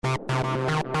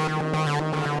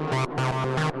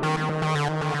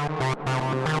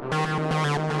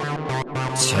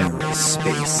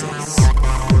TerraSpaces.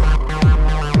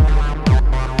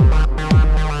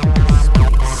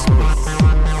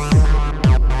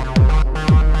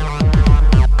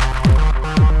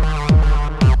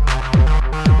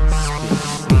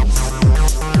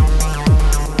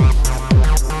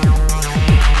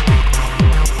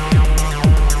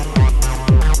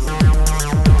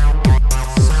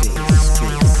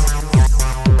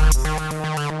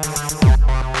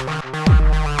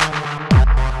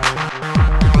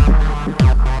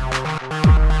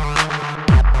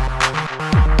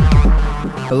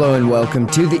 Hello and welcome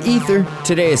to The Ether.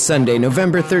 Today is Sunday,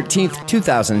 November 13th,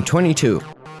 2022.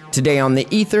 Today on The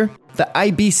Ether, the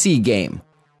IBC game.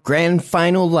 Grand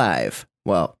Final live.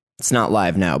 Well, it's not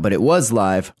live now, but it was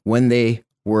live when they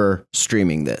were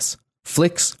streaming this.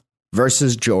 Flix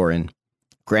versus Jorin.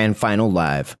 Grand Final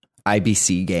live.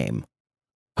 IBC game.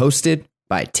 Hosted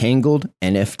by Tangled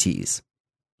NFTs.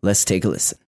 Let's take a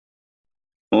listen.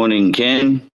 Morning,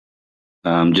 Ken.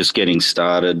 Just getting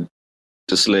started.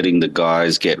 Just letting the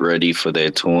guys get ready for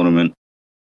their tournament.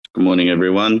 Good morning,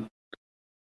 everyone.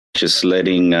 Just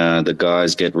letting the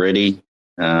guys get ready.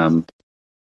 IBC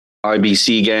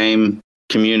game,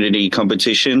 community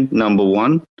competition, number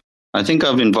 1. I think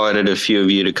I've invited a few of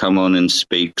you to come on and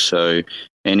speak. So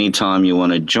anytime you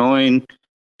want to join,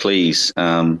 please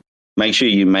make sure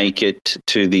you make it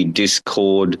to the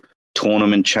Discord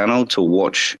tournament channel to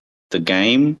watch the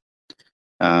game.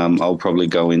 I'll probably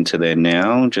go into there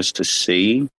now just to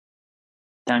see.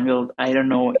 Tangled, I don't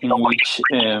know in which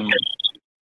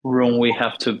room we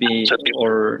have to be,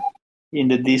 or in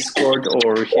the Discord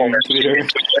or here on Twitter.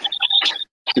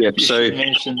 Yep. You so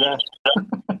mention that.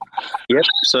 Yep.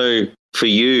 So for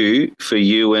you,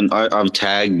 and I've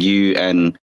tagged you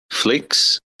and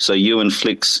Flix. So you and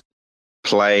Flix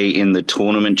play in the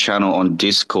tournament channel on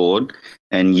Discord,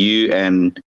 and you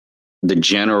and the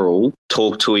general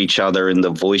talk to each other in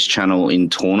the voice channel in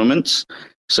tournaments,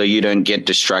 so you don't get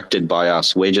distracted by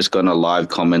us. We're just going to live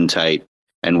commentate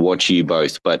and watch you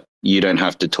both, but you don't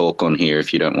have to talk on here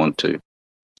if you don't want to.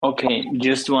 Okay,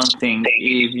 just one thing.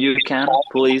 If you can,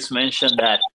 please mention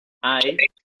that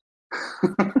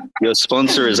Your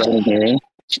sponsor is on here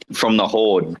from the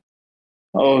Horde.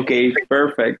 Okay,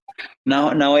 perfect.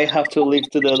 Now I have to leave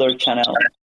to the other channel.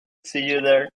 See you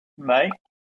there. Bye.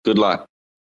 Good luck.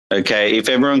 Okay, if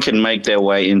everyone can make their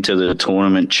way into the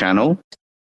tournament channel,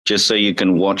 just so you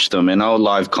can watch them, and I'll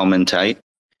live commentate.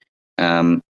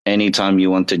 Anytime you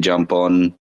want to jump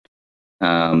on,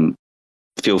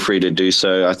 feel free to do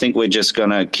so. I think we're just going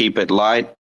to keep it light.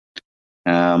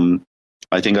 I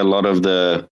think a lot of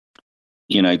the,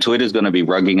 Twitter's going to be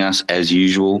rugging us as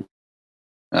usual.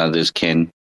 There's Ken.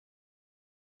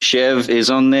 Chev is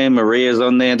on there. Maria's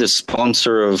on there, the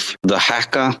sponsor of the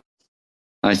hacker.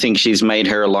 I think she's made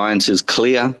her alliances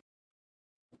clear.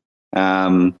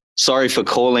 Sorry for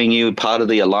calling you part of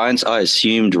the alliance. I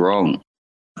assumed wrong.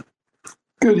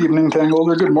 Good evening,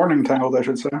 Tangled, or good morning, Tangled, I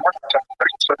should say.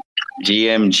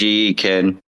 GMG,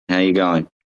 Ken. How you going?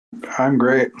 I'm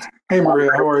great. Hey, Maria,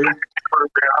 how are you?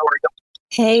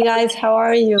 Hey, guys, how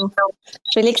are you?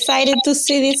 Really excited to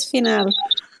see this final.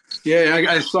 Yeah,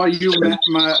 I saw you met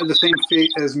the same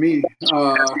fate as me,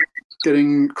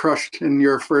 getting crushed in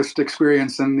your first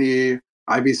experience in the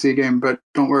IBC game, but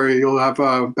don't worry, you'll have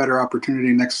a better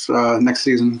opportunity next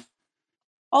season.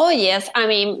 Oh yes, I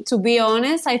mean, to be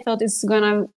honest, I thought it was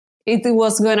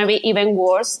gonna be even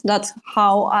worse. That's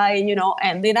how I,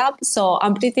 ended up. So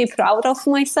I'm pretty proud of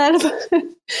myself.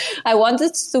 I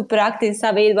wanted to practice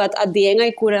a bit, but at the end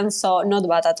I couldn't. So not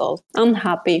bad at all. I'm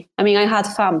happy. I mean, I had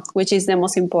fun, which is the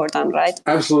most important, right?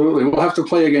 Absolutely. We'll have to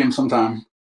play a game sometime.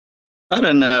 I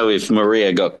don't know if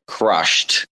Maria got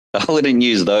crushed. I wouldn't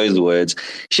use those words.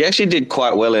 She actually did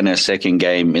quite well in her second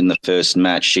game. In the first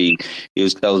match, it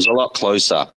was a lot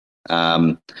closer.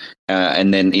 And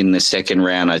then in the second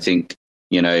round, I think,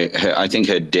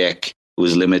 her deck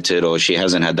was limited, or she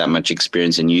hasn't had that much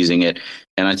experience in using it.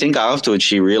 And I think afterwards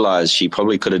she realized she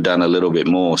probably could have done a little bit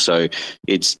more. So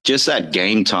it's just that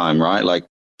game time, right? Like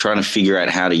trying to figure out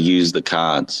how to use the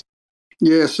cards.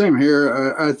 Yeah, same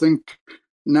here. I think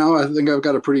I've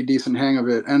got a pretty decent hang of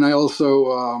it. And I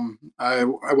also, I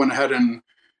went ahead and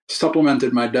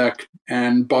supplemented my deck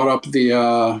and bought up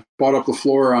the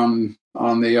floor on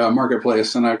the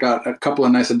marketplace, and I got a couple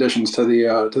of nice additions to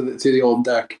the old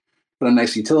deck. Got a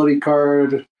nice utility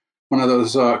card, one of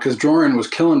those, because Jorin was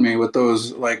killing me with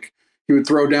those. Like, he would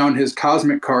throw down his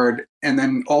cosmic card and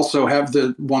then also have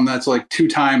the one that's like 2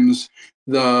 times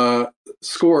the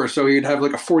score, so he'd have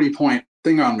like a 40-point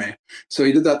thing on me. So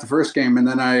he did that the first game, and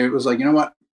then I was like, you know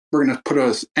what? We're going to put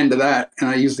an end to that. And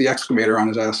I used the excavator on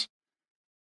his ass.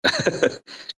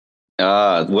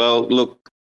 Well, look,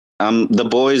 the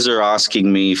boys are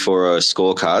asking me for a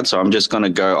scorecard, so I'm just going to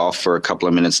go off for a couple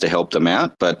of minutes to help them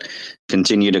out, but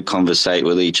continue to conversate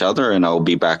with each other, and I'll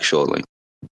be back shortly.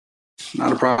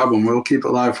 Not a problem. We'll keep it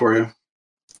live for you.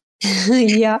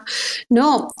 Yeah.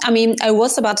 No, I mean, I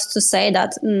was about to say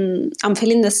that I'm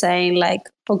feeling the same. Like,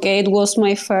 okay, it was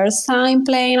my first time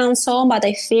playing and so on, but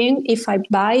I think if I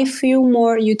buy a few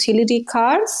more utility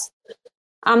cards,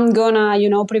 I'm gonna,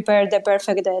 prepare the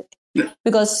perfect deck. Yeah.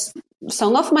 Because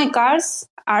some of my cards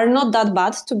are not that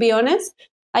bad, to be honest.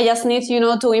 I just need,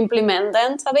 to implement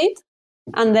them a bit,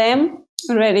 and then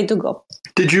ready to go.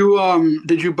 Did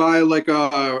you buy like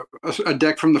a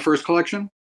deck from the first collection?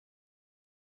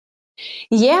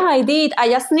 Yeah, I did. I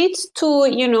just need to,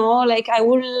 I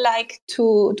would like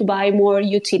to buy more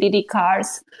utility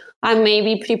cards and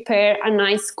maybe prepare a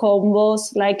nice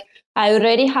combos. Like I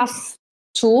already have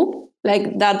 2,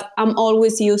 like that I'm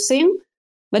always using,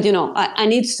 but I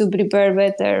need to prepare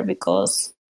better,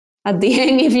 because at the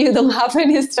end, if you don't have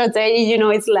any strategy,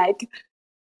 it's like.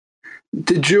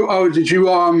 Did you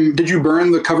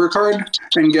burn the cover card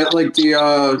and get like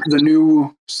the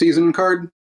new season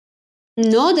card?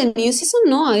 No, the new season.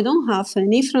 No, I don't have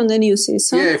any from the new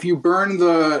season. Yeah, if you burn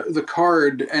the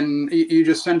card and you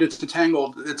just send it to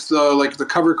Tangled, it's the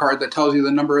cover card that tells you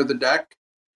the number of the deck.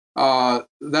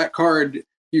 That card,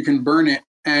 you can burn it,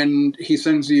 and he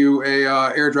sends you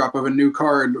a airdrop of a new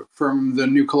card from the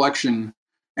new collection.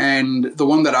 And the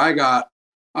one that I got,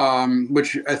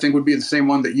 which I think would be the same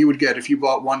one that you would get if you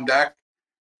bought one deck,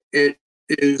 it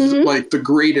is like the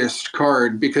greatest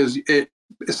card, because it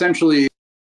essentially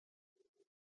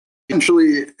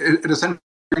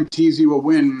guarantees you a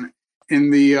win in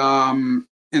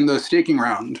the staking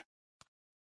round.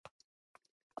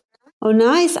 Oh,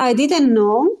 nice! I didn't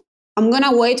know. I'm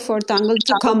gonna wait for Tangle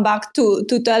to come back to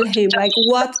tell him like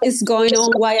what is going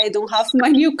on, why I don't have my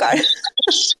new card.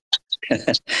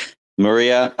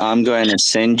 Maria, I'm going to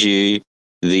send you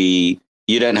you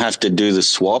don't have to do the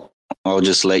swap. I'll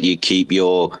just let you keep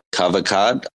your cover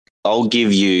card. I'll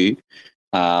give you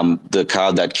the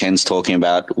card that Ken's talking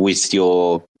about with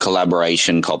your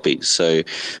collaboration copies. So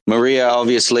Maria,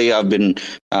 obviously, I've been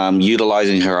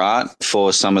utilizing her art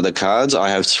for some of the cards. I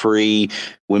have 3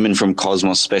 Women from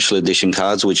Cosmos special edition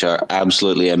cards, which are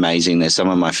absolutely amazing. They're some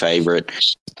of my favorite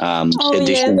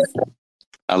editions. Yes.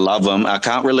 I love them. I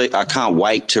can't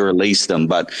wait to release them,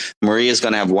 but Maria's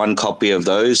going to have 1 copy of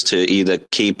those to either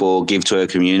keep or give to her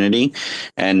community.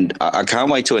 And I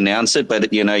can't wait to announce it,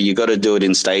 but you got to do it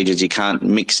in stages. You can't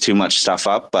mix too much stuff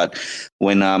up. But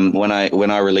when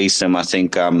I release them, I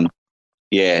think, I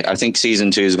think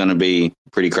season 2 is going to be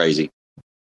pretty crazy.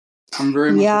 I'm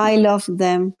very much. Yeah, I love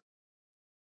them.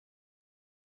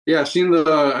 Yeah, I've seen the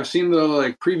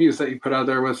like previews that you put out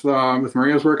there with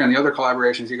Maria's work and the other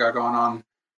collaborations you got going on.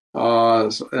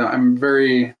 So I'm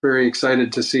very, very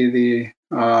excited to see the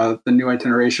new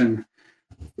itineration.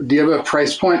 Do you have a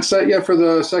price point set yet for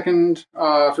the second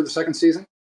season?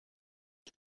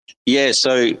 Yeah,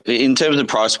 so in terms of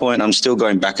price point, I'm still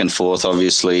going back and forth.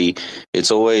 Obviously,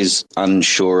 it's always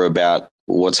unsure about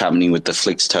what's happening with the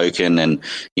Flix token, and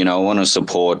I want to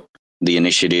support the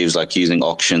initiatives like using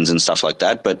auctions and stuff like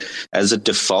that. But as a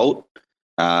default,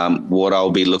 what I'll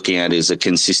be looking at is a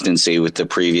consistency with the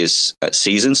previous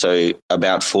season. So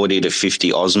about 40 to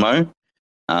 50 Osmo,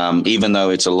 even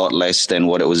though it's a lot less than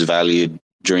what it was valued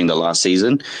during the last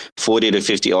season, 40 to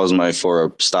 50 Osmo for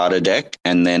a starter deck.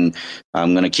 And then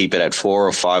I'm going to keep it at 4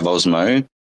 or 5 Osmo.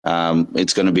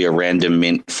 It's going to be a random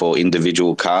mint for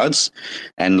individual cards.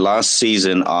 And last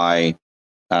season, I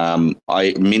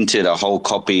minted a whole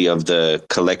copy of the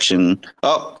collection.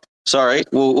 Oh, sorry.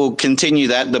 We'll continue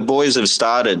that. The boys have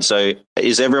started. So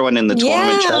is everyone in the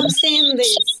tournament chat? Yeah, I'm seeing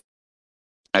this.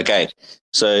 Okay.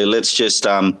 So let's just,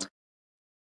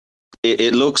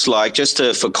 it looks like,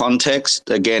 for context,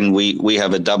 again, we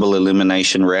have a double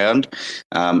elimination round.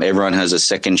 Everyone has a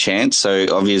second chance. So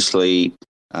obviously,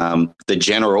 the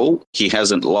general, he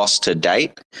hasn't lost to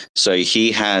date. So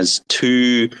he has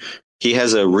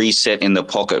a reset in the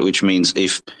pocket, which means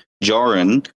if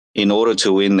Jorin, in order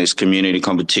to win this community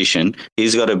competition,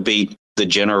 he's got to beat the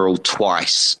general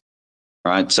twice,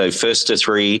 right? So first to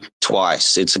 3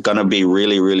 twice. It's going to be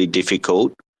really, really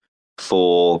difficult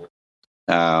for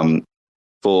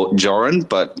Jorin.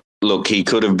 But look, he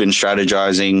could have been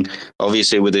strategizing.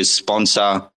 Obviously, with his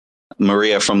sponsor,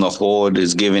 Maria from the Horde,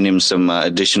 has given him some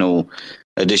additional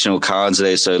cards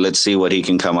there. So let's see what he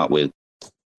can come up with.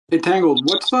 Hey, Tangled,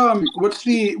 what's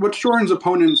Jorin's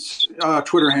opponent's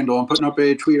Twitter handle? I'm putting up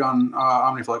a tweet on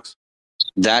Omniflix.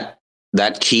 That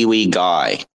Kiwi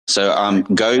guy. So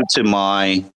go to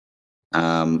my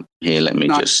here. Let me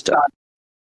just.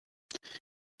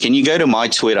 Can you go to my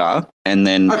Twitter and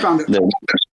then? I found it.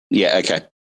 Yeah. Okay.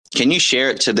 Can you share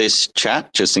it to this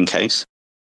chat just in case?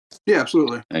 Yeah,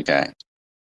 absolutely. Okay.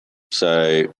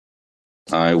 So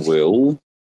I will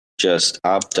just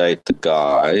update the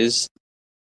guys.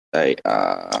 They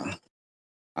are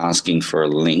asking for a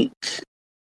link.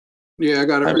 Yeah, I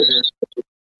got it right here.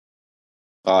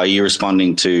 Are you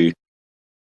responding to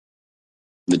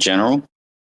the general?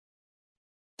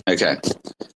 Okay.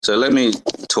 So let me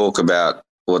talk about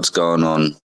what's going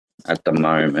on at the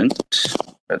moment.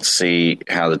 Let's see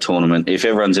how the tournament, if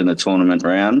everyone's in the tournament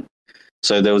round.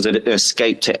 So there was an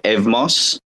escape to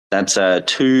Evmos. That's a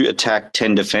 2 attack,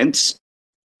 10 defense.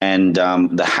 And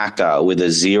the hacker with a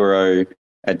 0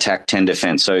 attack, 10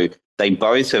 defense. So they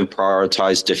both have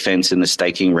prioritized defense in the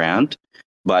staking round,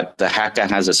 but the hacker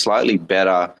has a slightly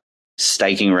better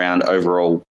staking round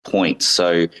overall points.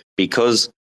 So because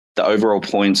the overall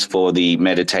points for the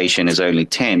meditation is only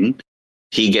 10,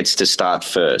 he gets to start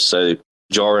first. So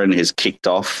Jorin has kicked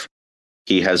off.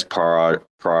 He has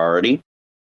priority.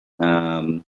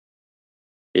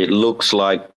 It looks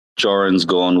like Jorin's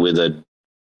gone with an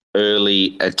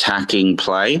early attacking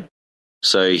play.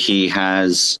 So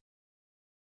he's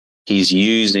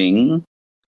using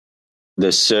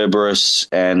the Cerberus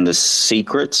and the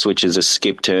Secrets, which is a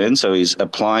skip turn. So he's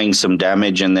applying some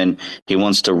damage and then he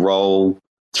wants to roll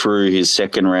through his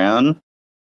second round.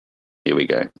 Here we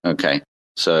go. Okay.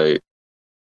 So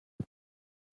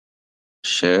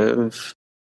Chev.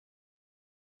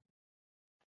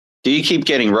 Do you keep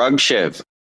getting rug, Chev?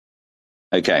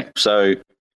 Okay. So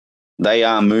they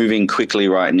are moving quickly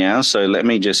right now. So let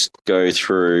me just go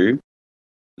through.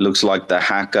 Looks like the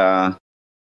hacker,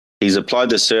 he's applied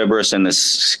the Cerberus and the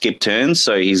skip turn.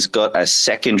 So he's got a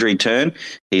secondary turn.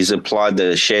 He's applied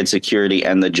the shared security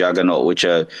and the Juggernaut, which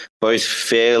are both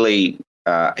fairly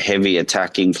heavy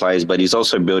attacking plays, but he's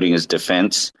also building his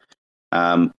defense.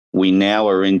 We now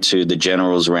are into the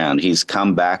generals round. He's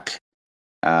come back.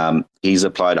 He's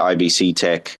applied IBC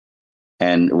tech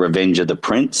and Revenge of the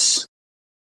Prince.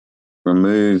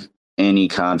 Remove any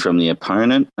card from the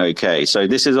opponent. Okay, so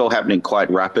this is all happening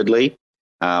quite rapidly.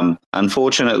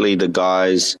 Unfortunately, the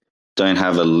guys don't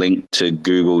have a link to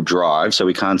Google Drive, so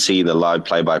we can't see the live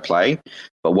play-by-play.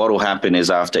 But what will happen is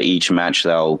after each match,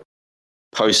 they'll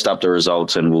post up the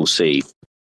results and we'll see.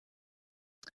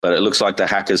 But it looks like the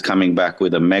hacker's coming back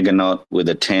with a Meganaut with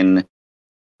a 10.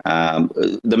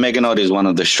 The Meganaut is one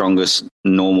of the strongest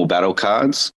normal battle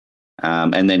cards.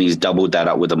 And then he's doubled that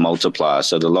up with a multiplier.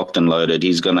 So the locked and loaded,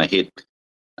 he's going to hit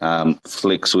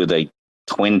Flicks with a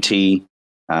 20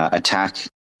 attack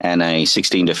and a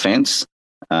 16 defense.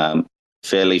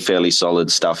 Fairly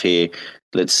solid stuff here.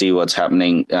 Let's see what's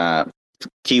happening.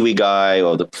 Kiwi guy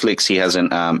or the Flicks, he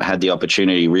hasn't had the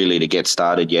opportunity really to get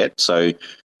started yet. So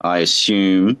I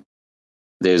assume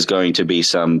there's going to be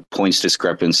some points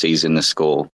discrepancies in the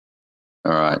score.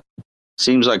 All right.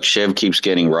 Seems like Chev keeps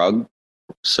getting rug.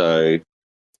 So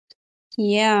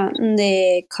yeah,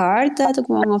 the card that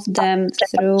one of them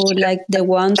threw, like the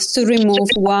ones to remove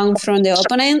one from the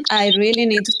opponent, I really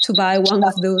need to buy one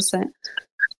of those.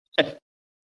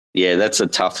 Yeah, that's a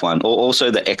tough one.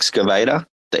 Also the Excavator.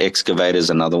 The Excavator is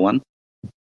another one.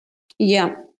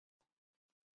 Yeah.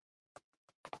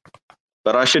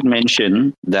 But I should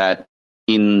mention that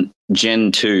in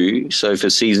Gen 2, so for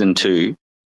Season 2,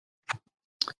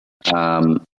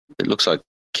 it looks like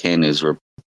Ken is...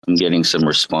 I'm getting some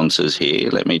responses here.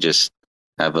 Let me just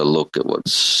have a look at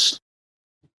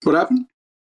What happened?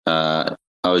 I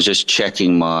was just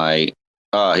checking my...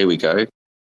 Oh, here we go.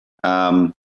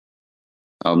 I'm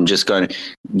just going to...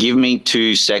 Give me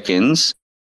 2 seconds.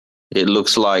 It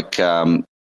looks like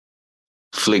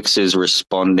Flix is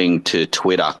responding to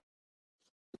Twitter.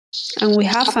 And we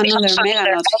have another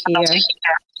Meganaut here.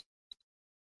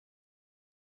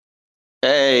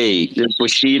 Hey,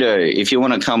 Bushido, if you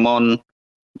want to come on,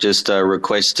 just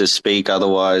request to speak.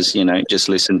 Otherwise, just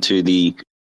listen to the...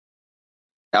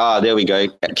 there we go.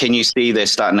 Can you see they're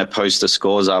starting to post the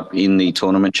scores up in the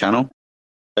tournament channel?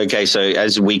 Okay, so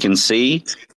as we can see,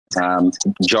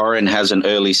 Jorin has an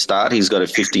early start. He's got a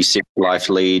 56 life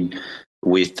lead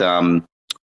with... and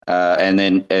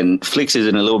Flix is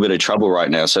in a little bit of trouble right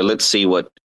now. So let's see what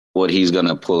he's going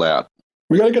to pull out.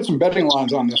 We got to get some betting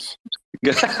lines on this.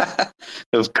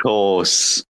 Of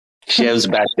course. Chev's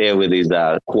back there with his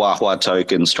Huahua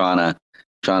tokens trying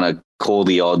to call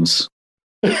the odds.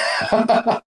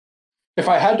 if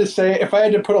I had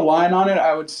to put a line on it,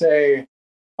 I would say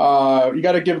you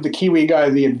got to give the Kiwi guy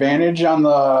the advantage on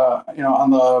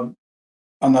the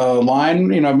on the line.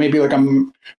 Maybe like a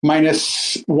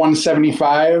minus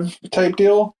 175 type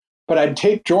deal. But I'd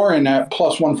take Jorin at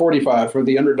plus 145 for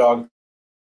the underdog.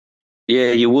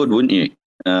 Yeah, you would, wouldn't you?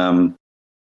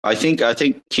 I think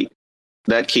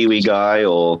that Kiwi guy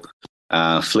or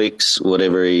Flicks,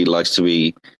 whatever he likes to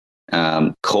be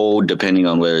called, depending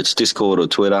on whether it's Discord or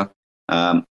Twitter,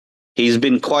 he's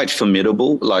been quite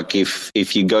formidable. Like if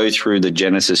you go through the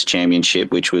Genesis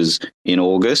Championship, which was in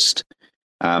August,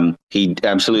 he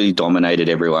absolutely dominated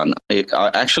everyone.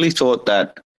 I actually thought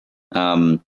that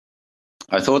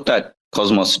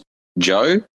Cosmos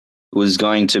Joe was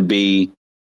going to be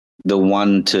the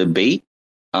one to beat.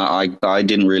 I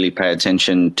didn't really pay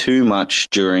attention too much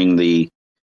during the.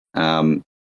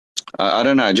 I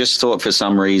don't know. I just thought for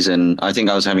some reason, I think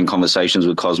I was having conversations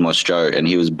with Cosmos Joe, and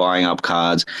he was buying up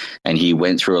cards, and he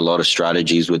went through a lot of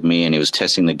strategies with me, and he was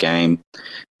testing the game.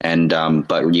 And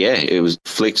but yeah, it was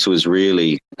Flicks was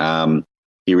really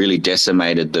he really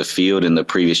decimated the field in the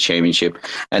previous championship,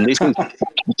 and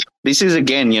this is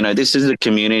again, this is a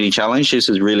community challenge. This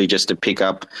is really just to pick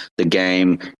up the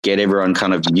game, get everyone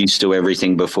kind of used to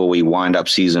everything before we wind up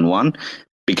season 1,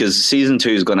 because season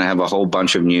 2 is going to have a whole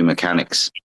bunch of new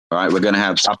mechanics. All right, we're going to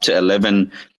have up to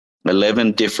 11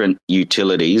 different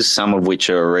utilities, some of which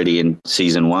are already in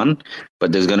season 1,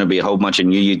 but there's going to be a whole bunch of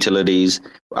new utilities.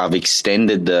 I've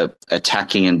extended the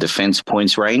attacking and defense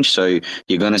points range, so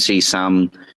you're going to see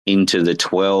some into the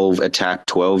 12 attack,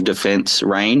 12 defense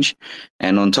range.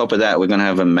 And on top of that, we're going to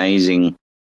have amazing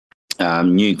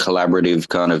new collaborative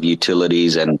kind of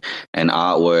utilities and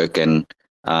artwork. And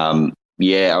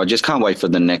yeah, I just can't wait for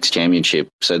the next championship.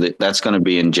 So that's going to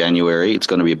be in January. It's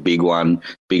going to be a big one,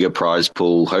 bigger prize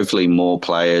pool, hopefully more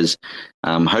players.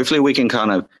 Hopefully we can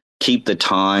kind of keep the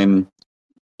time,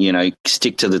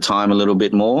 stick to the time a little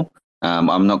bit more.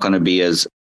 I'm not going to be as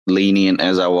lenient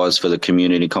as I was for the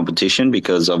community competition,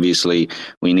 because obviously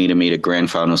we need to meet a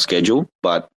grand final schedule.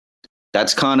 But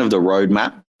that's kind of the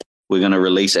roadmap. We're going to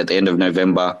release at the end of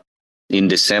November. In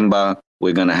December,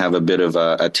 we're going to have a bit of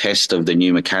a test of the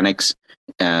new mechanics.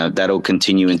 That'll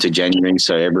continue into January,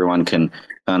 so everyone can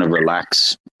kind of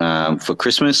relax for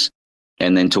Christmas.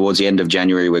 And then towards the end of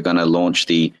January, we're going to launch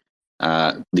the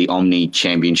Omni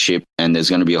Championship, and there's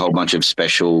going to be a whole bunch of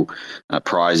special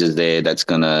prizes there.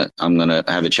 I'm going to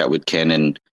have a chat with Ken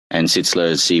and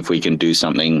Sitzler to see if we can do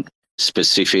something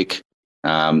specific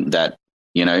that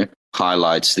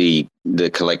highlights the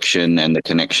collection and the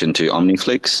connection to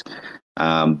Omniflix.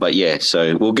 But yeah,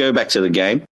 so we'll go back to the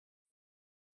game.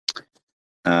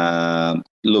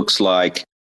 Looks like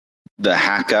the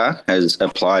hacker has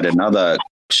applied another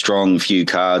strong few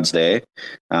cards there.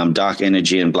 Dark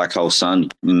Energy and Black Hole Sun,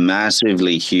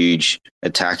 massively huge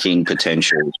attacking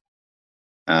potential.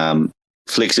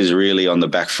 Flix is really on the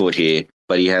back foot here,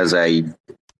 but he has a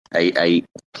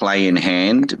play in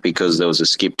hand because there was a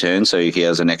skip turn, so he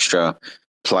has an extra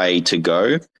play to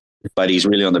go. But he's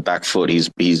really on the back foot. He's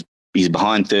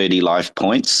behind 30 life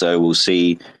points, so we'll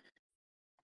see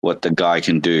what the guy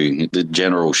can do. The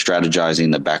general strategizing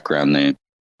in the background there.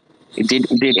 Did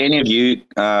any of you?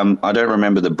 I don't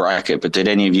remember the bracket, but did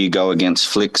any of you go against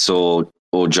Flix or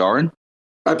Jorin?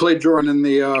 I played Jorin in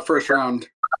the first round.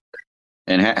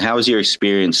 And how was your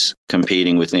experience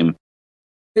competing with him?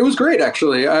 It was great,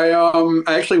 actually. I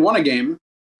actually won a game.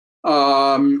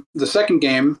 The second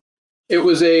game, we had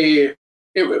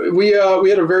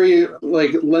a very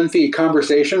lengthy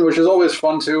conversation, which is always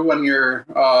fun too when you're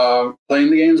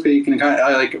playing the games, because you can kind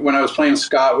of when I was playing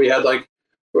Scott, we had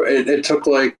it took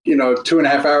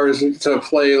 2.5 hours to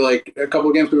play a couple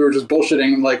of games, but we were just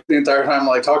bullshitting the entire time,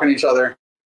 talking to each other,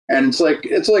 and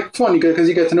it's fun because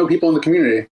you get to know people in the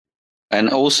community. And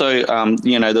also,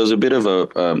 there was a bit of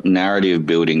a narrative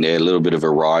building there, a little bit of a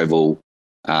rival,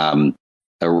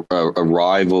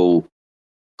 rival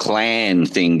clan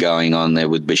thing going on there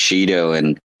with Bushido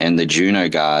and the Juno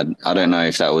Guard. I don't know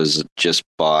if that was just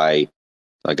by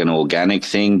an organic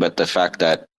thing, but the fact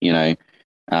that they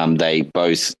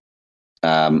both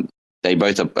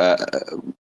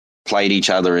played each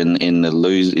other in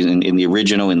the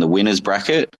original, in the winners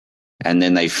bracket, and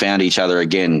then they found each other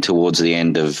again towards the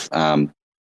end of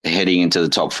heading into the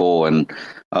top 4. And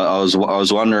I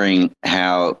was wondering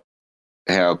how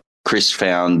Chris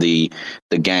found the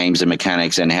games and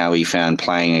mechanics, and how he found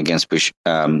playing against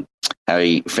playing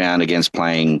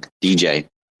DJ.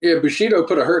 Yeah, Bushido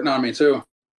put a hurting on me too.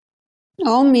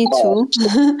 Oh, me too.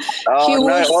 He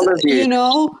was, all of you.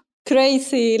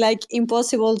 crazy,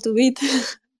 impossible to beat.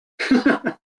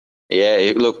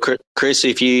 Yeah, look, Chris,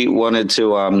 if you wanted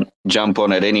to jump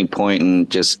on at any point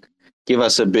and just give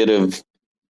us a bit of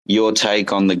your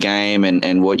take on the game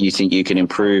and what you think you can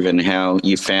improve and how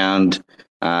you found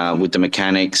with the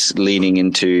mechanics leading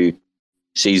into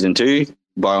season 2,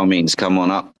 by all means, come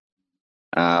on up.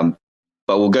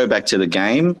 But we'll go back to the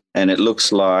game, and it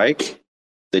looks like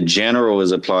the general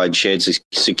has applied shared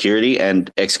security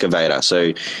and excavator.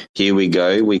 So here we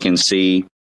go. We can see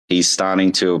he's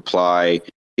starting to apply.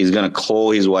 He's going to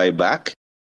claw his way back.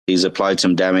 He's applied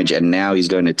some damage, and now he's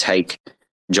going to take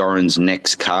Jorin's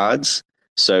next cards.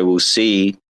 So we'll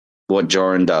see what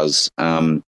Jorin does.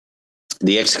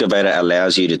 The excavator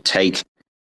allows you to take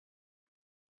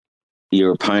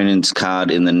your opponent's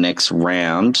card in the next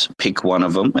round, pick one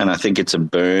of them, and I think it's a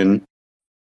burn.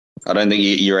 I don't think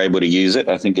you're able to use it.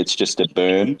 I think it's just a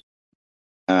burn.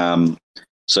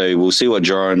 So we'll see what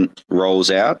Jorin rolls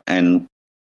out and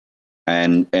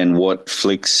what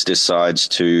Flix decides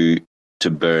to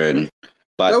burn.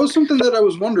 But that was something that I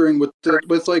was wondering with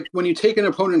like when you take an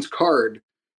opponent's card,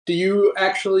 do you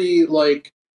actually like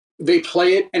they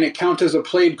play it and it counts as a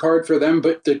played card for them,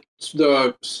 but the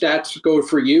stats go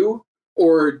for you?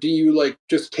 Or do you like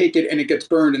just take it and it gets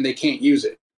burned and they can't use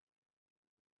it?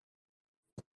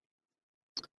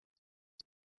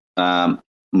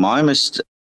 My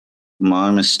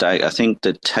mistake. I think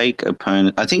the take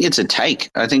opponent. I think it's a take.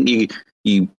 I think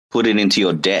you put it into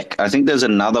your deck. I think there's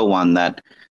another one that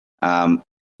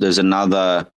there's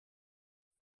another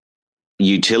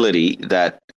utility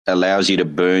that allows you to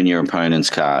burn your opponent's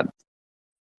card.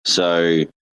 So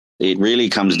it really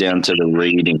comes down to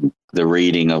the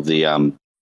reading of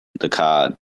the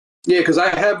card. Yeah, because I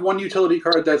have one utility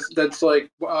card that's like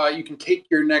you can take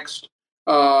your next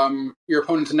your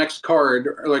opponent's next card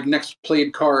or like next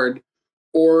played card,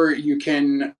 or you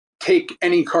can take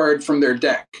any card from their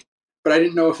deck. But I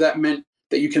didn't know if that meant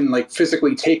that you can like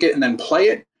physically take it and then play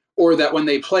it, or that when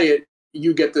they play it,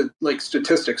 you get the like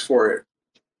statistics for it.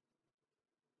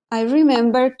 I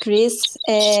remember Chris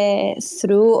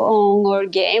threw on our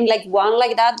game like one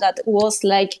like that was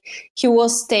like he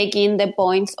was taking the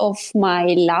points of my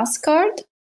last card,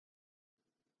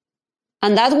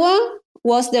 and that one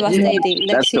was devastating.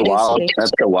 Yeah, like,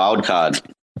 that's the wild card.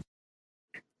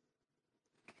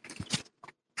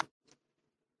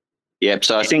 Yep.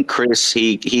 So I think Chris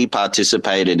he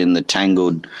participated in the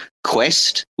Tangled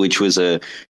quest, which was a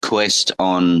quest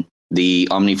on the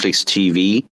Omniflix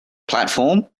TV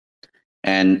platform.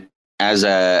 And as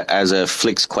a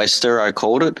Flix quester, I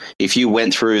called it. If you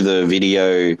went through the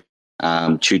video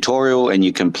tutorial and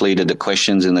you completed the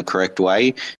questions in the correct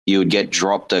way, you would get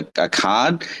dropped a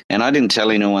card. And I didn't tell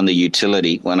anyone the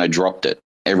utility when I dropped it.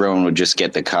 Everyone would just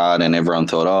get the card, and everyone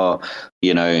thought, oh,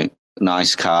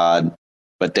 nice card.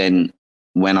 But then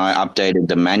when I updated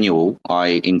the manual,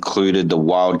 I included the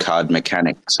wild card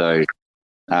mechanic. So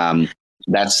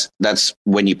that's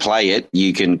when you play it,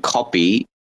 you can copy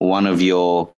one of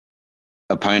your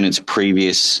opponent's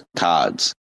previous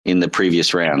cards in the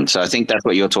previous round. So I think that's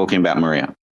what you're talking about,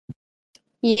 Maria.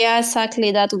 Yeah,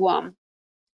 exactly that one.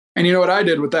 And you know what I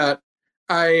did with that?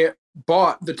 I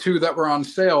bought the 2 that were on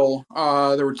sale.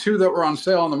 There were 2 that were on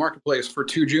sale on the marketplace for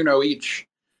 2 Juno each.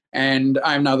 And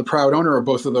I'm now the proud owner of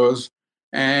both of those.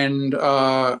 And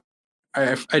I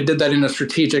did that in a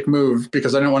strategic move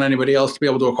because I didn't want anybody else to be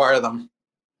able to acquire them.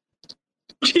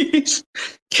 Jeez.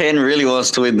 Ken really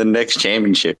wants to win the next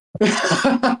championship. Man,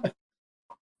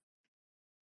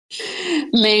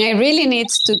 I really need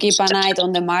to keep an eye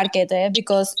on the market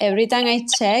because every time I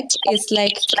check, it's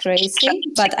like crazy.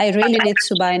 But I really need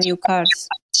to buy new cars.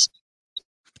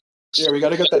 Yeah, we got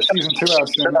to get that season 2 out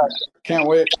soon. Can't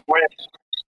wait.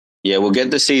 Yeah, we'll get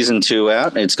the season 2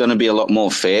 out. It's going to be a lot more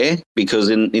fair because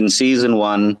in season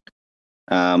 1,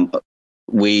 I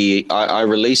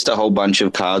released a whole bunch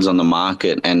of cards on the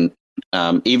market, and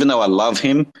even though I love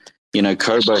him,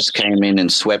 Kobos came in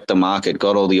and swept the market,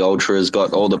 got all the ultras,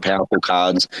 got all the powerful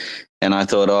cards, and I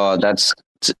thought,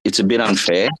 it's a bit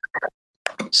unfair.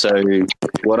 So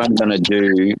what I'm going to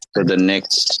do for the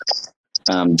next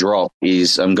drop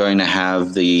is I'm going to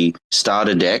have the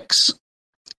starter decks,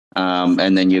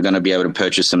 and then you're going to be able to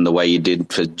purchase them the way you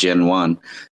did for Gen 1.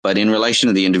 But in relation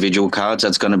to the individual cards,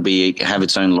 that's going to have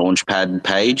its own launchpad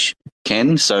page,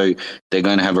 Ken. So they're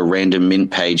going to have a random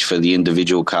mint page for the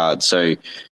individual cards. So,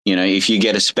 if you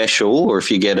get a special or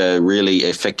if you get a really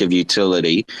effective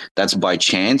utility, that's by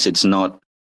chance. It's not,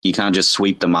 you can't just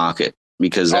sweep the market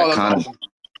because that kind of,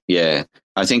 yeah,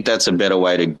 I think that's a better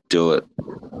way to do it.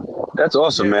 That's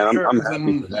awesome, man. Sure. I'm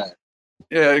happy for that.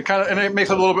 Yeah, it makes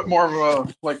it a little bit more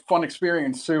of a fun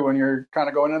experience too when you're kind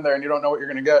of going in there and you don't know what you're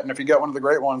going to get, and if you get one of the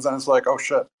great ones, then it's like, oh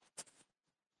shit.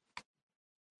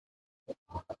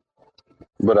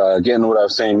 But again, what I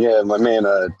was saying, yeah, my man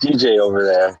DJ over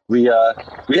there, we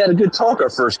had a good talk our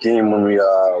first game when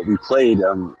we played.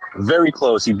 Very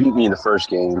close. He beat me in the first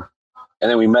game,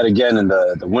 and then we met again in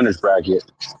the winners bracket.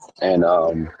 And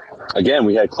again,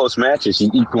 we had close matches. He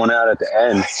eked one out at the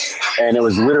end, and it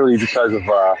was literally because of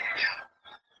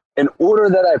an order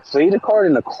that I played a card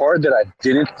and a card that I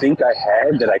didn't think I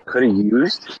had that I could have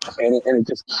used, and it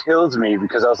just kills me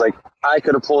because I was like, I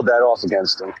could have pulled that off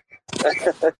against him.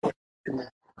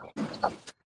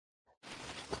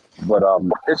 But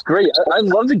it's great. I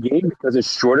love the game because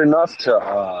it's short enough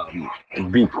to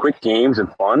be quick games and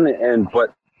fun,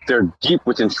 but they're deep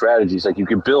within strategies. Like you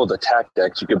can build attack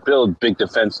decks, you can build big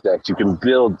defense decks, you can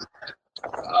build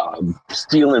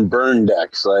steal and burn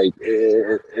decks. Like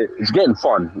it's getting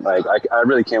fun. Like I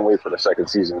really can't wait for the second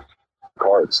season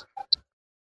cards.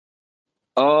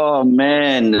 Oh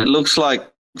man, it looks like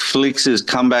Flix has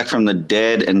come back from the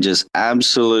dead and just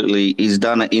absolutely, he's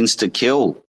done an insta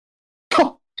kill.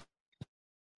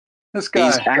 This guy.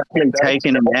 He's actually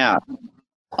taken him out.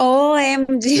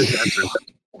 OMG.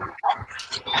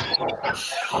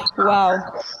 Wow.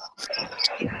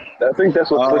 I think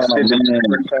that's what Flix did the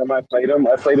first time I played him.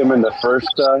 I played him in the first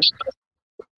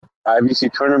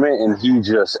IBC tournament, and he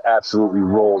just absolutely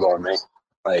rolled on me.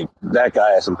 Like, that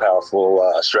guy has some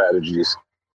powerful strategies.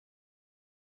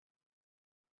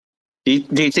 Do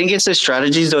you think it's the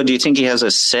strategies, or do you think he has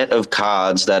a set of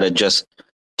cards that are just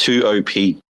too OP?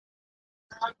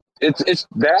 It's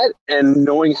that and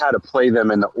knowing how to play them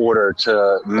in the order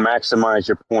to maximize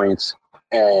your points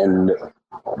and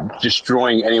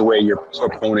destroying any way your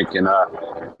opponent can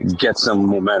get some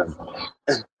momentum.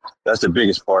 That's the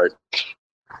biggest part.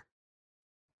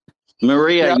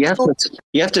 Maria, yeah.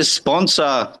 you have to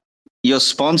sponsor your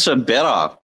sponsor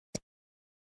better.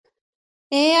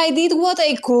 I did what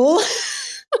I could.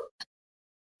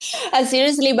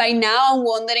 Seriously, by now I'm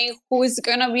wondering who is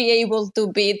gonna be able to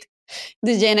beat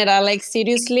the general. Like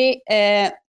seriously,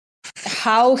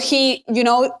 how he,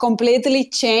 completely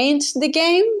changed the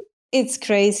game. It's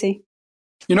crazy.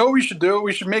 You know what we should do?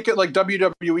 We should make it like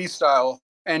WWE style.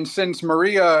 And since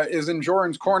Maria is in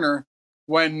Jorin's corner,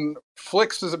 when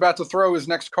Flix is about to throw his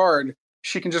next card,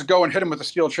 she can just go and hit him with a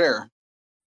steel chair.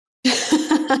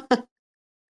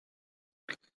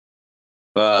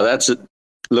 That's it.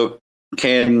 Look,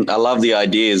 Ken, I love the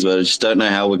ideas, but I just don't know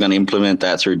how we're going to implement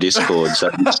that through Discord.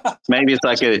 So maybe it's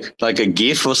like a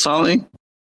GIF or something.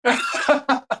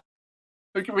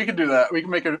 We can do that. We can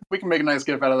make a nice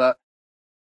GIF out of that.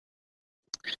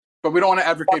 But we don't want to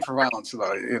advocate for violence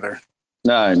though either.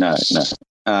 No.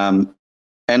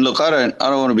 And look, I don't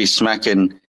want to be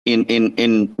smacking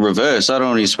in reverse. I don't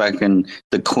want to be smacking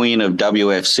the queen of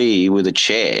WFC with a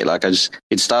chair. Like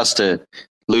it starts to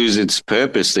lose its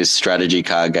purpose. This strategy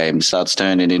card game starts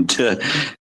turning into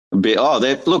a bit.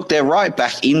 They're right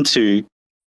back into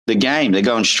the game. They're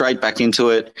going straight back into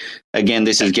it. Again,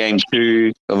 this is game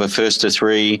 2 of a first to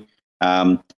 3.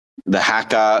 The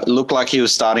hacker looked like he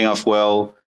was starting off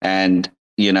well, and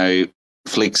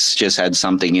Flix just had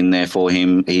something in there for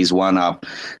him. He's one up.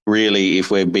 Really, if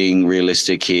we're being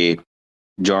realistic here,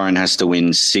 Jorin has to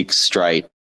win 6 straight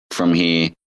from here.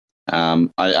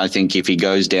 I think if he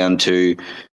goes down 2,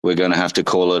 we're going to have to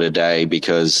call it a day,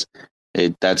 because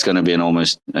that's going to be an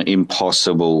almost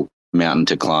impossible mountain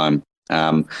to climb.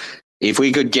 If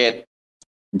we could get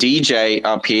DJ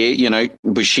up here,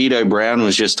 Bushido Brown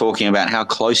was just talking about how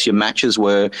close your matches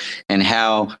were and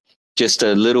how just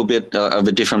a little bit of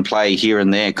a different play here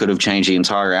and there could have changed the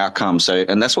entire outcome. So,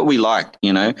 and that's what we like,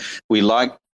 we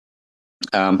like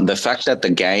the fact that the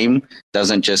game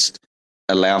doesn't just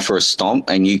allow for a stomp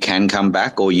and you can come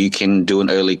back, or you can do an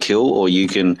early kill, or you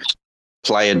can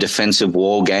play a defensive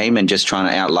wall game and just trying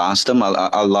to outlast them.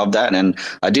 I love that. And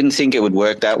I didn't think it would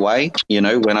work that way.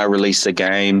 When I released the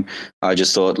game, I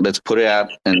just thought, let's put it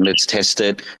out and let's test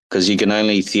it, because you can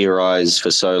only theorize for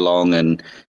so long.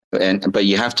 But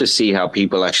you have to see how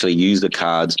people actually use the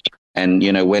cards. And,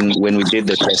 when we did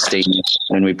the testing,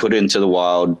 when we put it into the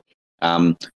wild,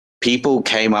 people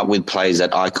came up with plays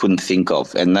that I couldn't think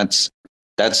of. And that's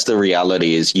the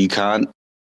reality, is you can't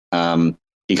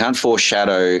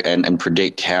foreshadow and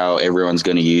predict how everyone's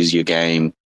going to use your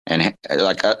game. And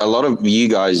like a lot of you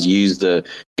guys use the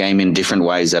game in different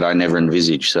ways that I never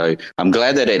envisaged. So I'm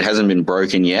glad that it hasn't been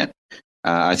broken yet.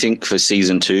 I think for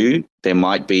season 2, there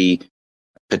might be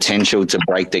potential to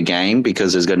break the game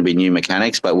because there's going to be new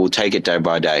mechanics, but we'll take it day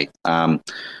by day.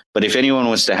 But if anyone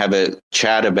wants to have a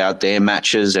chat about their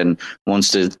matches and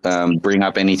wants to bring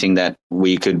up anything that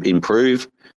we could improve,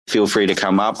 feel free to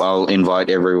come up. I'll invite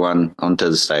everyone onto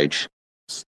the stage.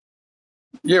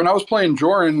 Yeah, when I was playing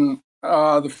Jorin,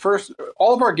 all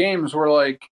of our games were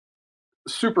like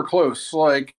super close.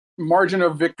 Like margin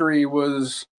of victory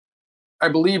was, I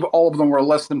believe, all of them were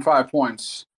less than 5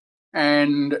 points,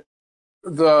 and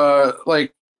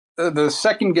the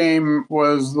second game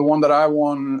was the one that I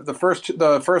won. The first and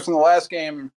the last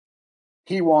game,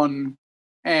 he won,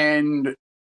 and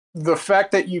the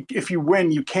fact that if you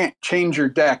win, you can't change your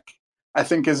deck, I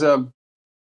think is a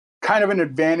kind of an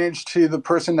advantage to the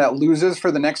person that loses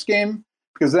for the next game,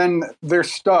 because then they're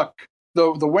stuck.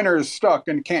 The winner is stuck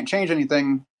and can't change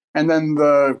anything, and then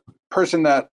the person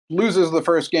that loses the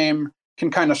first game can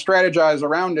kind of strategize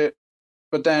around it.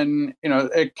 But then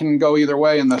it can go either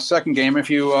way in the second game. If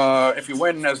you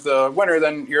win as the winner,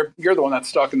 then you're the one that's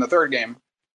stuck in the third game.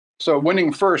 So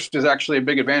winning first is actually a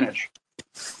big advantage.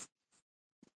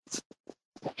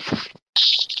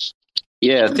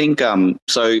 Yeah, I think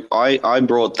so I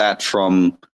brought that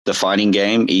from the fighting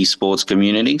game esports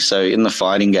community. So in the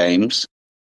fighting games,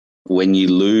 when you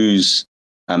lose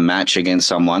a match against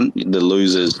someone, the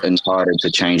loser's entitled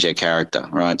to change their character,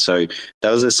 right? So that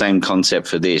was the same concept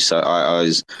for this.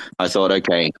 I thought,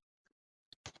 okay,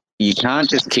 you can't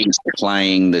just keep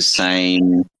playing the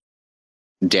same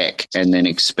deck and then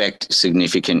expect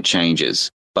significant changes.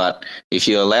 But if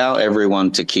you allow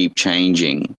everyone to keep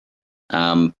changing,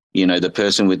 the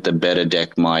person with the better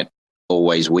deck might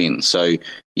always win. So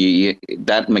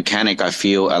that mechanic, I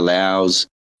feel, allows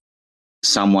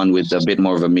someone with a bit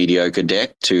more of a mediocre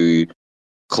deck to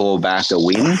claw back a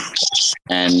win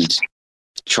and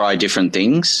try different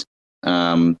things.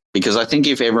 Because I think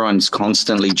if everyone's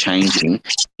constantly changing,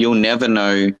 you'll never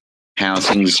know how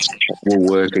things will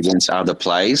work against other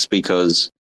plays, because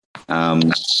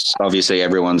obviously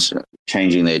everyone's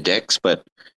changing their decks. But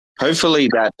hopefully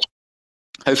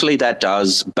that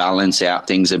does balance out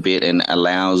things a bit and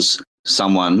allows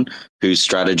someone who's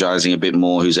strategizing a bit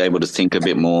more, who's able to think a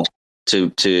bit more,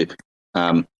 to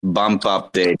bump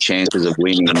up their chances of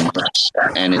winning.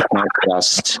 And it's not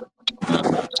just I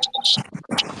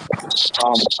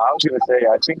was going to say,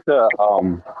 I think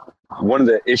one of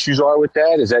the issues are with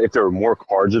that is that if there are more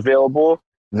cards available,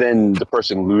 then the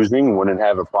person losing wouldn't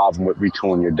have a problem with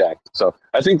retooling your deck. So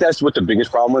I think that's what the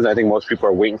biggest problem is. I think most people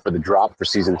are waiting for the drop for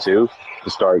season 2 to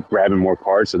start grabbing more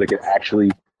cards so they can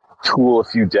actually tool a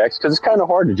few decks, because it's kind of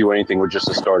hard to do anything with just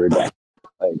a starter deck.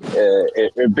 Like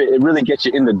it really gets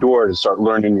you in the door to start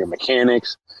learning your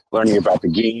mechanics, learning about the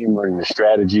game, learning the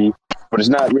strategy. But it's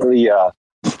not really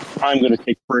I'm going to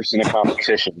take first in a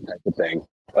competition type of thing.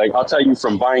 Like, I'll tell you,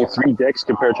 from buying 3 decks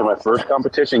compared to my first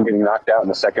competition, getting knocked out in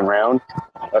the second round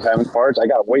of having cards, I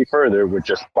got way further with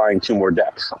just buying 2 more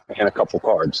decks and a couple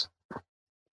cards.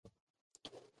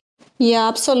 Yeah,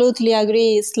 absolutely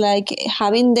agree. It's like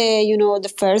having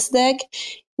the first deck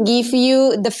give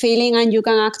you the feeling and you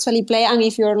can actually play. And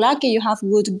if you're lucky, you have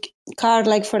good card,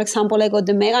 like for example, I got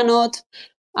the Mega Note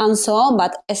and so on,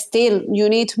 but still you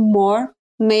need more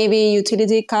maybe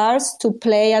utility cards to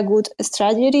play a good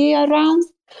strategy around.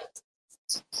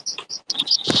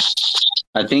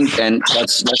 I think, and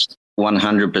that's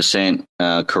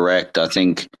 100% correct. I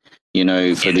think, for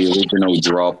the original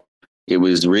drop, it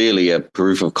was really a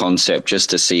proof of concept just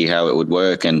to see how it would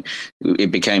work. And it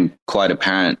became quite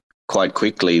apparent quite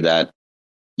quickly that,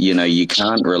 you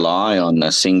can't rely on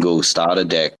a single starter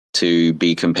deck to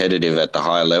be competitive at the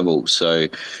higher level. So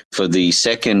for the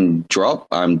second drop,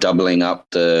 I'm doubling up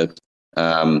the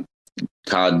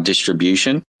card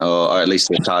distribution, or at least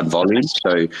the card volume.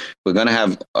 So we're going to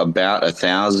have about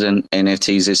 1,000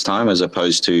 NFTs this time, as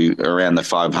opposed to around the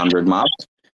 500 mark.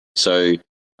 So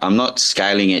I'm not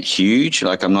scaling it huge.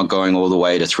 Like, I'm not going all the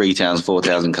way to 3,000,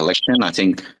 4,000 collection. I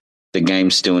think the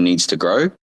game still needs to grow.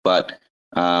 But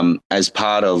as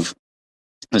part of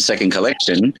the second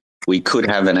collection, we could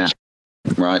have an app,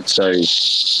 right? So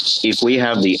if we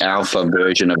have the alpha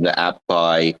version of the app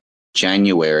by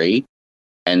January,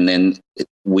 and then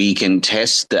we can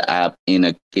test the app in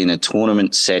a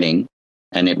tournament setting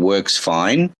and it works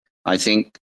fine, I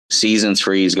think season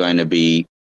 3 is going to be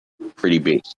pretty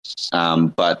big.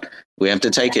 But we have to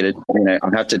take it, I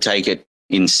have to take it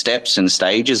in steps and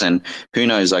stages, and who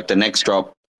knows, like the next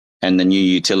drop and the new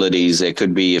utilities, there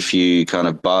could be a few kind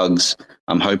of bugs.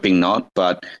 I'm hoping not,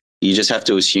 but you just have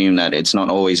to assume that it's not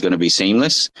always going to be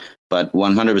seamless. But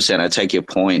 100%, I take your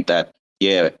point that,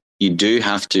 yeah, you do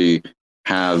have to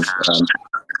have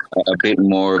a bit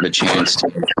more of a chance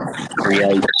to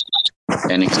create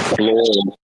and explore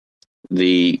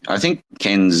I think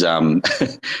Ken's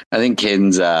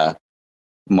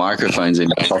microphone's in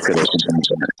his pocket or something,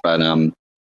 but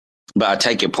But I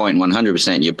take your point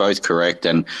 100%. You're both correct.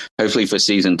 And hopefully for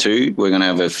season 2, we're going to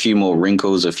have a few more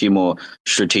wrinkles, a few more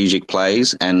strategic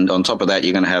plays. And on top of that,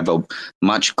 you're going to have a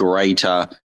much greater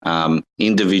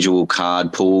individual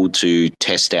card pool to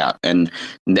test out. And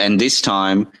this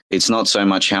time, it's not so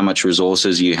much how much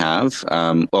resources you have.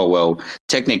 Well,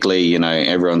 technically,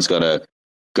 everyone's got to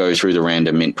go through the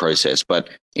random mint process. But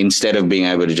instead of being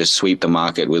able to just sweep the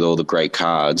market with all the great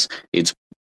cards, it's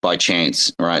by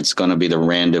chance, right? It's going to be the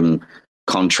random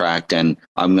contract, and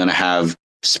I'm going to have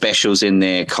specials in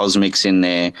there, cosmics in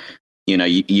there.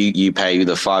 You pay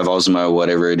the 5 Osmo or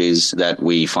whatever it is that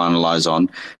we finalize on,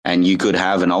 and you could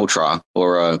have an ultra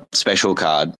or a special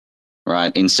card,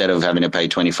 right? Instead of having to pay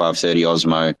 25, 30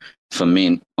 Osmo for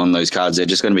mint on those cards, they're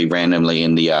just going to be randomly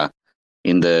in the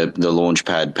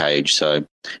launchpad page. So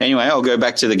anyway, I'll go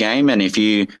back to the game, and if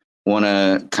you want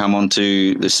to come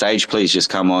onto the stage, please just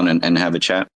come on and have a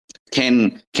chat.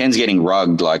 Ken's getting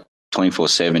rugged like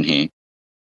 24/7 here.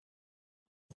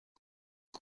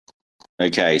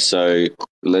 Okay, so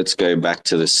let's go back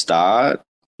to the start.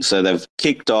 So they've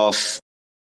kicked off.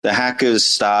 The hackers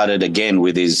started again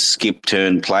with his skip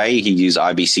turn play. He used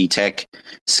IBC tech,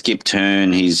 skip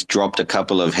turn. He's dropped a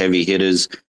couple of heavy hitters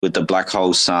with the Black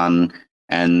Hole Sun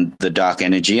and the Dark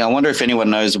Energy. I wonder if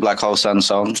anyone knows the Black Hole Sun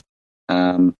song.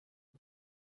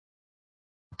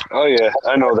 Oh yeah,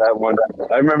 I know that one.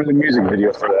 I remember the music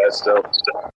video for that still.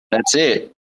 That's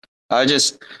it. I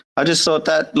just thought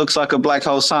that looks like a black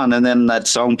hole sun, and then that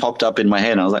song popped up in my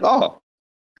head, and I was like, oh.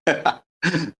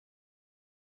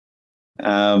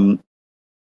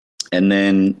 And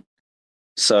then,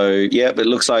 it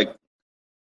looks like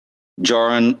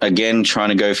Jorin again trying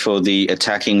to go for the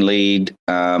attacking lead.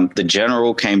 The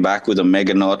general came back with a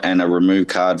Meganaut and a remove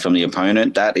card from the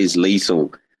opponent. That is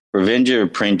lethal. Revenger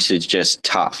of Prince is just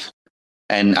tough.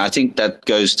 And I think that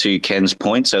goes to Ken's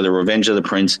point. So the Revenge of the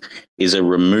Prince is a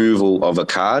removal of a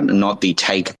card, not the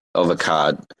take of a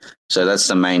card. So that's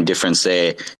the main difference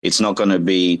there. It's not going to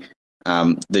be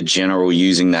the general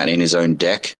using that in his own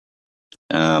deck.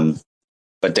 But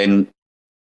then,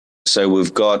 so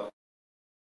we've got,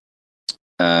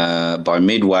 by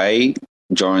midway,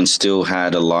 Jorin still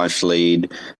had a life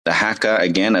lead. The hacker,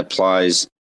 again, applies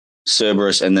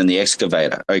Cerberus and then the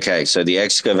Excavator. Okay, so the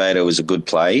Excavator was a good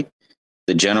play.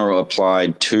 The general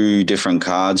applied 2 different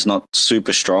cards, not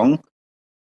super strong,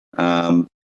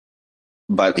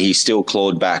 but he still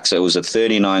clawed back. So it was a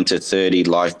 39-30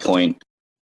 life point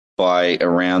by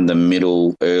around the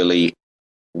middle, early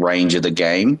range of the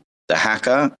game. The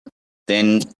hacker,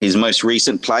 then his most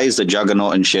recent plays, the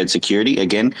Juggernaut and Shared Security.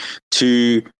 Again,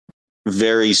 2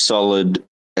 very solid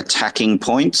attacking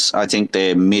points. I think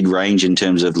they're mid-range in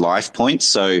terms of life points.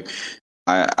 So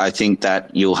I think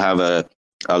that you'll have a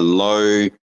low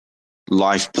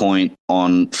life point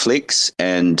on Flicks,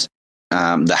 and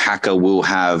the hacker will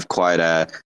have quite a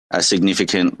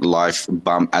significant life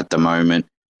bump at the moment.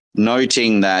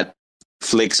 Noting that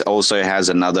Flicks also has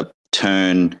another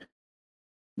turn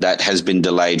that has been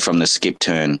delayed from the skip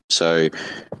turn. So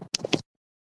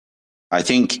I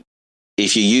think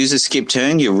if you use a skip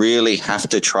turn, you really have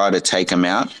to try to take them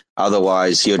out.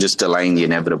 Otherwise, you're just delaying the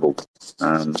inevitable.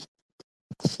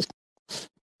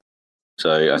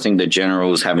 So I think the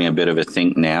general's having a bit of a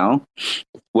think now.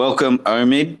 Welcome,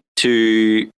 Omid,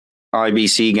 to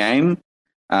IBC game.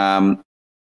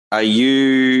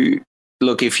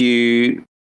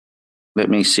 Let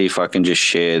me see if I can just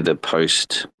share the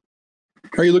post.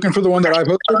 Are you looking for the one that I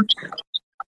posted?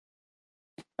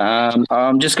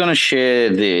 I'm just going to share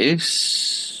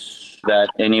this, that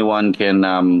anyone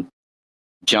can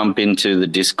jump into the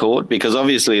Discord, because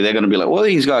obviously they're going to be like, what are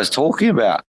these guys talking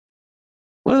about?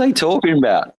 What are they talking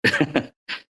about?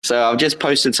 So I've just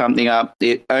posted something up.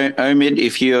 Omid,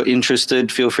 if you're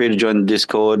interested, feel free to join the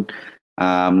Discord.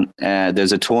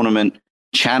 There's a tournament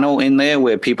channel in there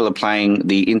where people are playing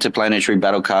the Interplanetary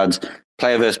Battle Cards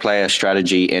player versus player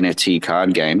strategy NFT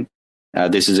card game.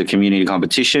 This is a community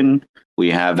competition. We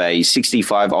have a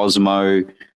 65 Osmo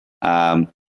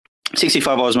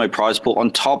prize pool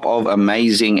on top of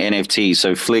amazing NFTs.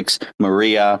 So Flix,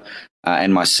 Maria,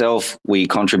 and myself, we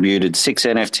contributed 6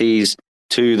 NFTs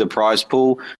to the prize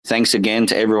pool. Thanks again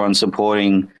to everyone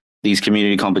supporting these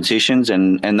community competitions.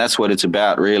 And that's what it's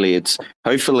about, really. It's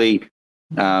hopefully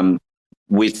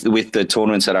with the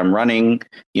tournaments that I'm running,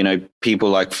 people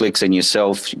like Flix and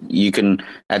yourself, you can,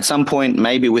 at some point,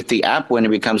 maybe with the app, when it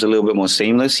becomes a little bit more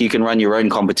seamless, you can run your own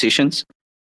competitions.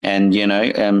 And,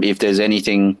 if there's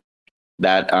anything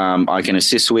that I can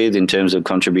assist with in terms of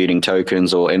contributing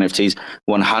tokens or NFTs,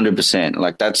 100%.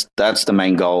 Like that's the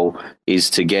main goal, is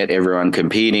to get everyone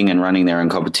competing and running their own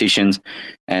competitions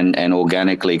and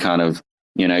organically kind of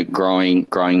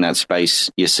growing that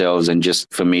space yourselves, and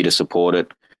just for me to support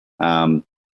it.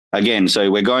 Again, so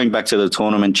we're going back to the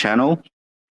tournament channel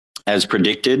as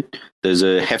predicted. There's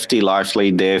a hefty life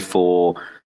lead there for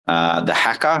the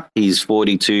hacker. He's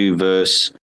 42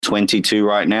 versus 22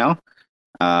 right now.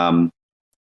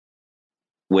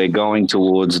 We're going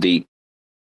towards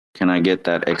can I get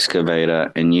that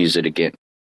excavator and use it again?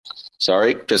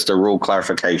 Sorry, just a rule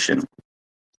clarification.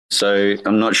 So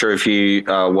I'm not sure if you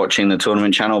are watching the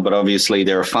tournament channel, but obviously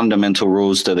there are fundamental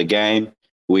rules to the game,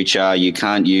 which are you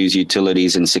can't use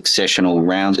utilities in successive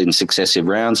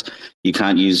rounds. You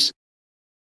can't use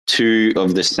two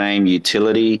of the same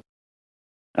utility.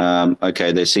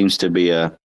 Okay, there seems to be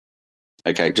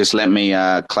okay, just let me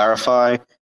clarify.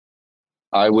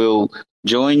 I will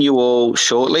join you all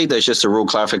shortly. There's just a rule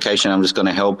clarification. I'm just going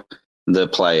to help the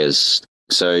players.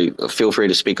 So feel free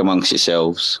to speak amongst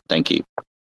yourselves. Thank you.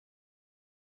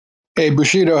 Hey,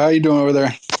 Bushido, how you doing over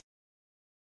there?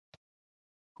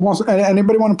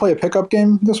 Anybody want to play a pickup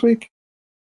game this week?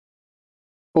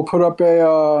 We'll put up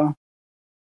a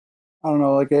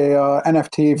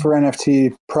NFT for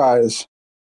NFT prize.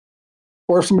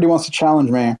 Or if somebody wants to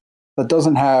challenge me that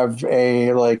doesn't have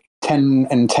a 10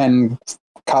 and 10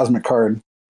 cosmic card,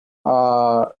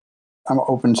 I'm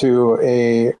open to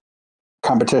a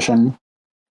competition,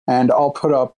 and I'll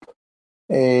put up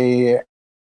a,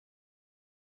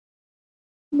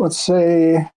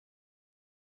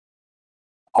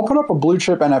 I'll put up a blue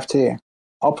chip NFT.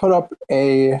 I'll put up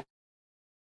a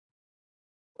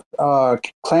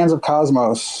Clans of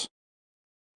Cosmos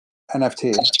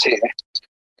NFT.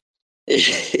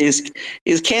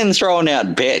 Is Ken throwing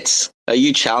out bets? Are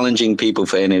you challenging people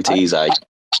for NFTs,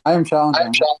 I am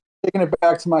challenging. Taking it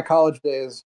back to my college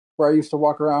days where I used to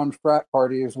walk around frat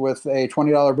parties with a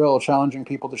 $20 bill challenging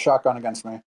people to shotgun against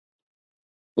me.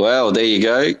 Well, there you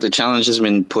go. The challenge has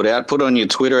been put out. Put on your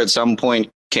Twitter at some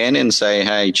point, Ken, and say,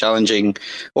 hey, challenging,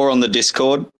 or on the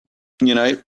Discord,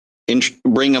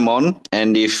 bring them on.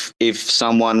 And if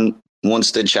someone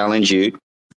wants to challenge you,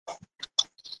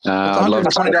 I'd love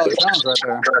 $120 challenge right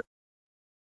there.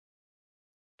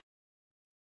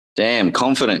 Damn,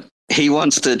 confident. He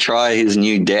wants to try his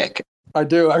new deck. I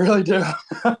do. I really do.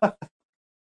 How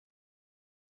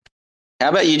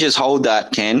about you just hold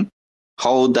that, Ken?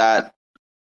 Hold that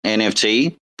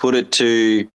NFT. Put it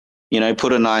to,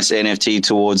 put a nice NFT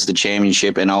towards the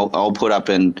championship, and I'll put up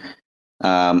an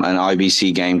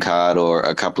IBC game card or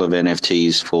a couple of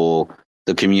NFTs for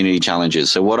the community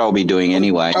challenges. So what I'll be doing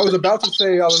anyway. I was about to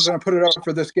say I was going to put it up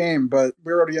for this game, but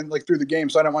we're already through the game,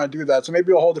 so I don't want to do that. So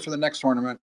maybe we'll hold it for the next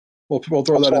tournament. We'll throw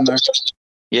that in there.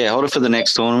 Yeah, hold it for the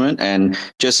next tournament, and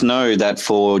just know that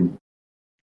for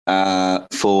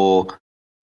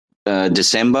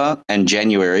December and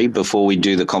January, before we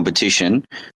do the competition,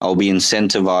 I'll be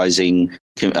incentivizing,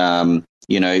 gamers,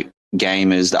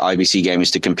 the IBC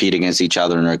gamers, to compete against each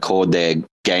other and record their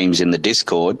games in the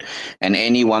Discord. And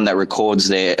anyone that records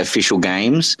their official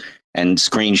games and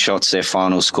screenshots their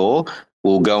final score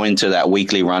will go into that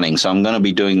weekly running. So I'm going to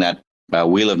be doing that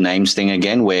Wheel of Names thing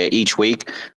again, where each week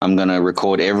I'm going to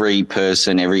record every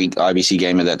person, every IBC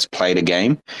gamer that's played a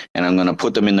game, and I'm going to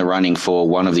put them in the running for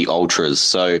one of the ultras.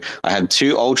 So I have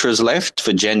 2 ultras left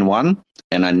for Gen 1,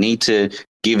 and I need to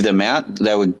give them out.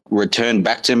 They were returned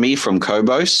back to me from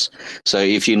Kobos. So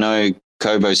if you know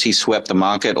Kobos, he swept the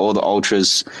market, all the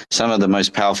ultras, some of the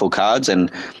most powerful cards, and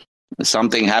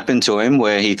something happened to him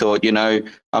where he thought,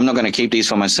 I'm not going to keep these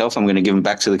for myself. I'm going to give them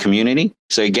back to the community.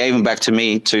 So he gave them back to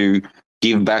me to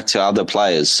give back to other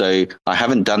players. So I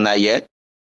haven't done that yet,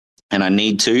 and I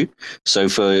need to. So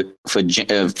for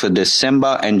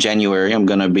December and January, I'm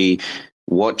going to be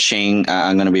watching.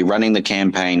 I'm going to be running the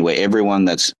campaign where everyone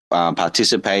that's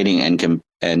participating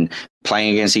and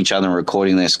playing against each other and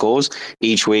recording their scores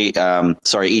each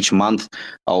month.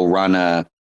 I'll run a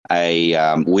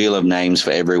wheel of names for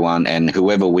everyone, and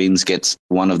whoever wins gets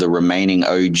one of the remaining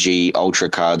OG Ultra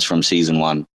cards from Season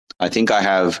 1. I think I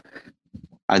have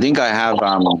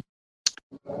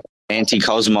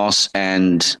Anti-Cosmos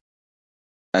and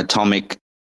Atomic.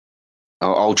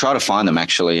 I'll try to find them,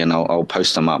 actually, and I'll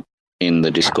post them up in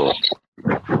the Discord.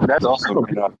 That's awesome.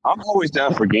 I'm always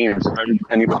down for games. If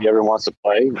anybody ever wants to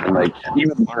play and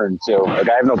even learn too. I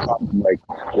have no problem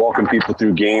walking people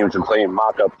through games and playing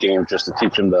mock-up games just to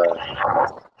teach them the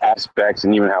aspects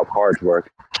and even how cards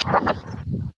work.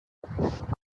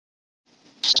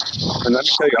 And let me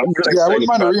tell you, I'm really I wouldn't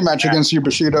mind a rematch against you,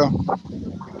 Bushido.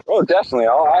 Oh, definitely.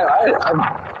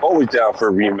 I'm always down for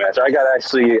a rematch.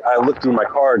 I looked through my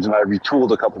cards and I retooled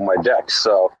a couple of my decks,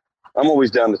 so I'm always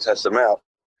down to test them out.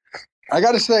 I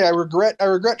got to say, I regret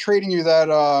trading you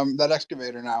that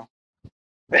excavator now.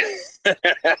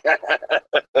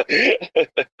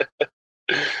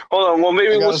 Hold on. Well,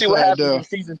 maybe we'll see what happens in the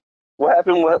season. What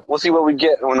happened? We'll see what we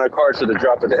get when our cards are to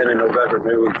drop at the end of November.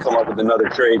 Maybe we can come up with another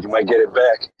trade. You might get it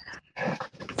back.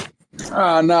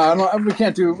 No, we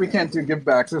can't do give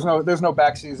backs. There's no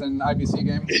back season IBC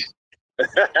game.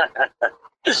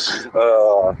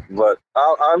 But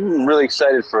I'm really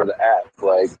excited for the app.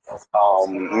 Like,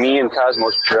 me and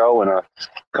Cosmos Joe and a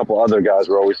couple other guys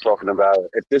were always talking about it.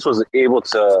 If this was able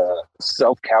to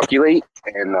self-calculate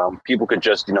and people could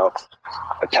just,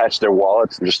 attach their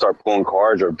wallets and just start pulling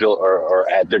cards or build or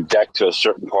add their deck to a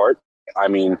certain part. I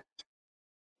mean,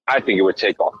 I think it would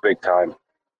take off big time.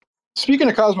 Speaking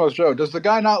of Cosmos Joe, does the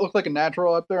guy not look like a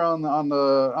natural up there on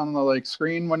the like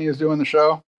screen when he was doing the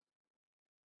show?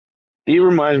 He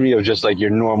reminds me of just like your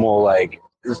normal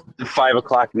 5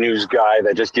 o'clock news guy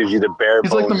that just gives you the bare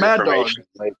bones. He's like the mad dog.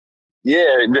 Like,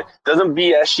 yeah, doesn't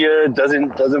BS you,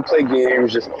 doesn't play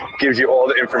games, just gives you all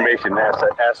the information,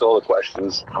 asks all the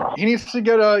questions. He needs to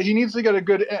get a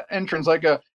good entrance, like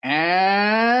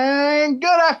and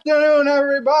good afternoon,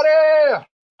 everybody.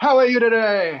 How are you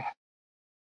today?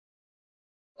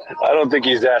 I don't think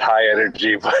he's that high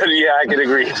energy, but yeah, I can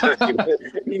agree.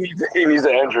 he needs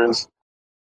an entrance.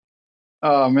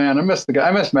 Oh man, I miss the guy.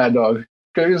 I miss Mad Dog.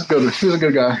 He was good. He was a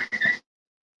good guy.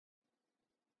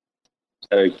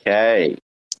 Okay,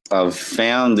 I've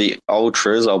found the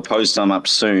ultras. I'll post them up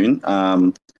soon.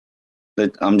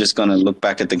 But I'm just going to look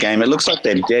back at the game. It looks like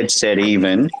they're dead set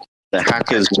even. The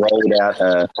hackers rolled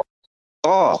out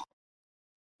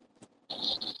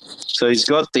so he's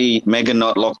got the Mega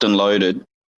Knot locked and loaded.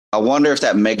 I wonder if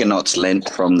that Mega Knot's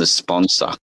lent from the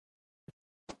sponsor.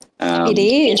 It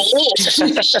is.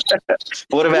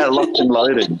 What about locked and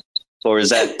loaded? Or is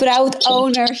that proud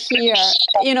owner here?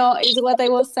 Is what I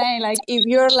was saying. Like, if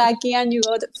you're lucky and you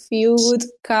got a few good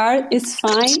cards, it's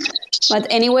fine. But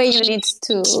anyway, you need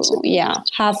to,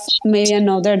 have maybe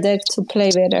another deck to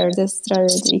play better the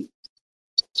strategy.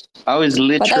 I was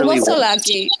literally. But I was so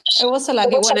lucky. I was so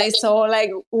lucky when I saw,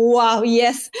 like, wow,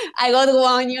 yes, I got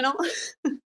one.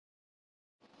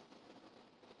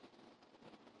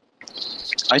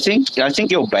 I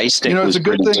think your base deck. It's a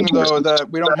good thing though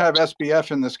that we don't have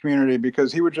SBF in this community,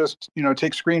 because he would just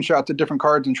take screenshots of different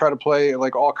cards and try to play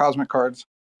like all cosmic cards.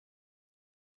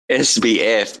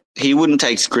 SBF, he wouldn't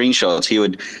take screenshots.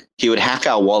 He would hack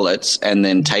our wallets and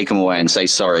then take them away and say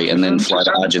sorry, and then fly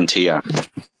to Argentina.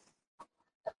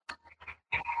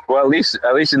 Well, at least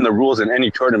in the rules in any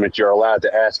tournament, you're allowed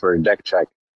to ask for a deck check,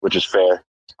 which is fair.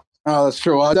 Oh, that's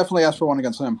true. I'll definitely ask for one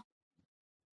against him.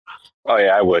 Oh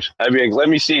yeah, I would. I'd be like, let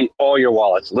me see all your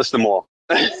wallets. List them all.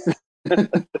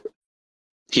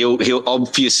 He'll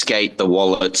obfuscate the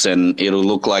wallets, and it'll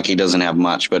look like he doesn't have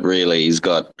much, but really he's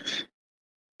got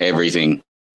everything.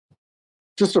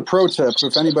 Just a pro tip: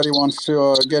 if anybody wants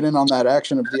to get in on that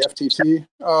action of the FTT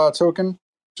token,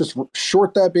 just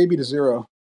short that baby to 0.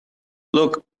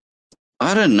 Look,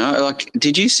 I don't know. Like,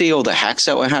 did you see all the hacks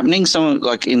that were happening? Some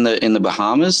like in the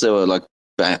Bahamas, there were like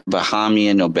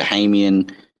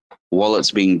Bahamian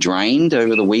wallets being drained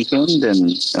over the weekend, and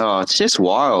it's just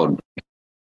wild.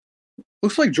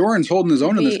 Looks like Jorin's holding his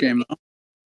own in this game, though.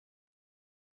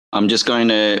 I'm just going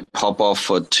to pop off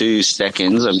for 2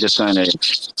 seconds. I'm just going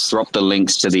to drop the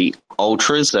links to the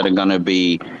ultras that are going to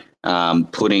be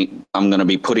putting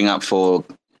up for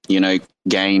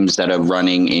games that are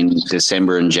running in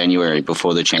December and January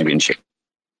before the championship.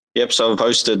 Yep, so I've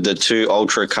posted the 2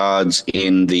 ultra cards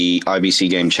in the IBC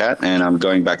game chat, and I'm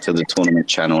going back to the tournament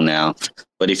channel now.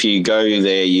 But if you go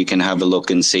there, you can have a look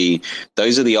and see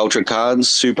those are the ultra cards,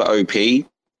 super OP.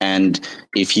 And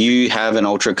if you have an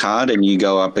ultra card and you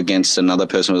go up against another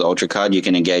person with ultra card, you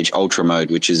can engage ultra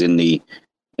mode, which is in the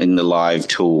live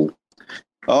tool.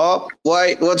 Oh,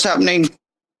 wait, what's happening?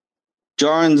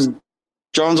 Jorin's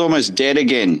almost dead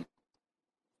again.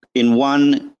 In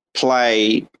one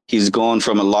play, he's gone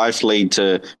from a life lead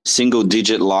to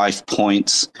single-digit life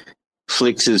points.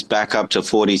 Flix is back up to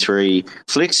 43.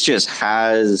 Flix just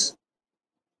has...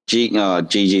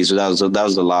 GG's, that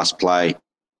was the last play.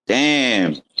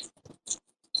 Damn.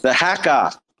 The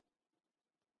hacker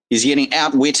is getting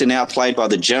outwit and outplayed by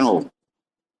the general.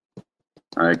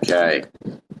 Okay.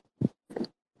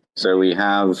 So we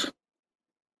have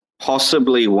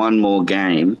possibly one more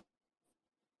game.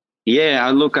 Yeah,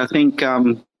 look, I think...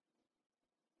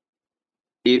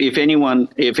 If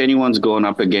anyone's gone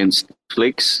up against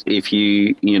Flix, it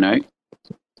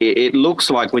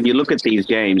looks like when you look at these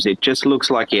games, it just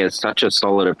looks like he has such a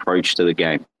solid approach to the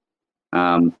game.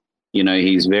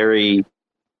 He's very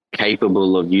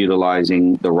capable of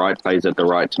utilizing the right plays at the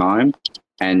right time.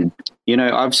 And,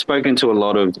 I've spoken to a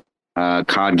lot of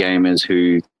card gamers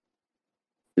who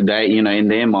they, in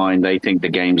their mind, they think the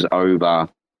game's over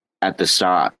at the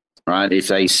start, right? If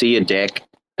they see a deck,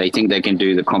 they think they can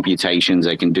do the computations,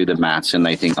 they can do the maths, and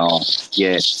they think, oh,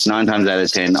 yeah, 9 times out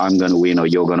of 10, I'm going to win or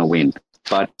you're going to win.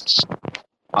 But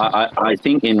I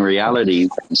think in reality,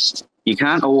 you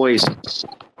can't always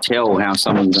tell how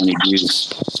someone's going to use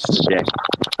the deck.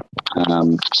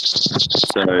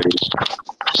 So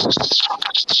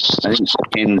I think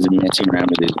Ken's messing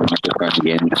around with his microphone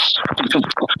again.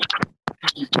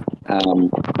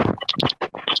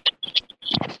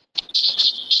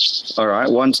 All right.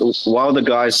 While the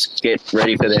guys get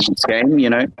ready for their next game,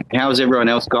 how's everyone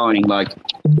else going? Like,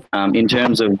 in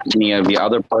terms of any of your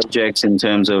other projects, in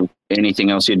terms of anything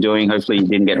else you're doing. Hopefully, you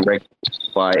didn't get wrecked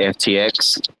by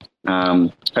FTX.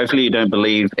 Hopefully, you don't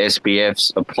believe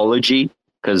SBF's apology,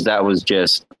 because that was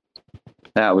just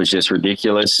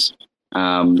ridiculous.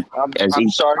 I'm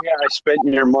sorry I spent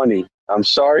your money. I'm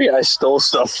sorry I stole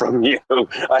stuff from you.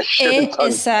 I should have done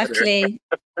exactly.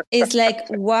 It's like,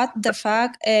 what the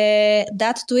fuck?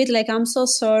 That tweet, like, I'm so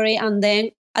sorry. And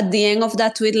then at the end of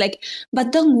that tweet, like,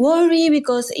 but don't worry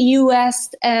because US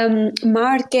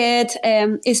market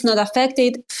is not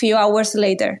affected. Few hours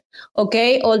later,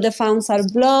 okay, all the funds are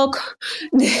blocked.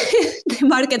 The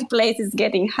marketplace is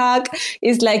getting hacked.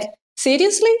 It's like,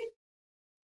 seriously?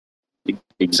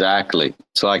 Exactly.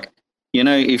 It's like,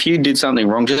 if you did something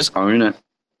wrong, just own it.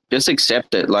 Just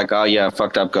accept it. Like, oh yeah, I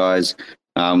fucked up, guys.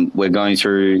 We're going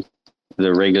through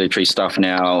the regulatory stuff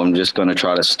now. I'm just going to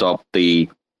try to stop the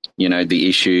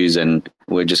issues, and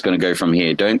we're just going to go from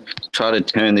here. Don't try to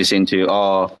turn this into,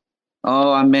 oh,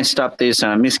 I messed up this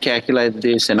and I miscalculated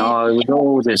this, and it was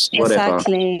all this whatever.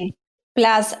 Exactly.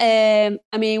 Plus,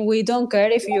 we don't care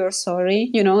if you're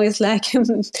sorry. It's like,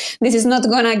 this is not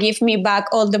going to give me back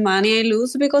all the money I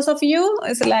lose because of you.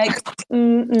 It's like,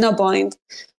 no point.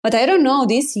 But I don't know,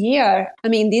 this year,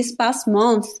 this past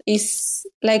month is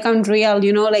like unreal,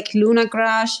 like Luna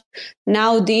crash,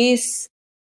 now this,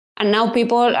 and now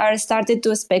people are started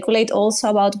to speculate also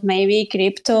about maybe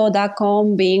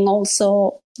crypto.com being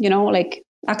also, like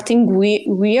acting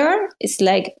weird. It's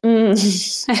like, I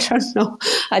don't know.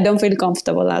 I don't feel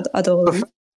comfortable at all. The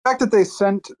fact that they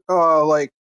sent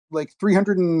like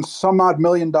 $300 and some odd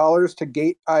million to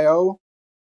Gate.io,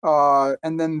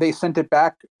 and then they sent it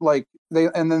back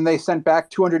they sent back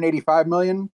 285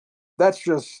 million. That's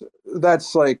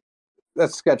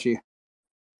sketchy.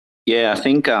 Yeah, I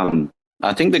think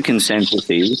the consensus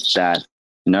is that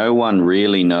no one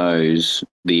really knows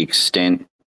the extent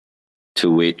to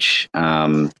which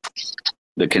the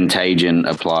contagion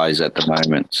applies at the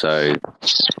moment. So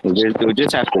we'll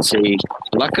just have to see.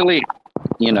 Luckily,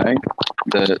 the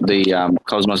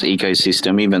Cosmos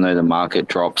ecosystem, even though the market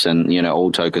drops and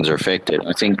all tokens are affected,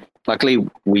 I think luckily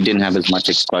we didn't have as much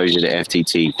exposure to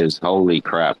FTT, because holy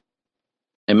crap,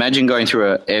 imagine going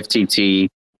through a FTT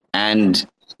and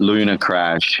Luna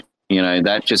crash.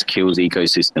 That just kills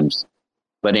ecosystems.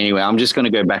 But anyway, I'm just going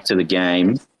to go back to the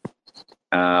game.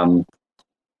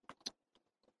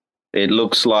 It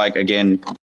looks like, again,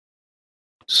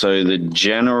 so the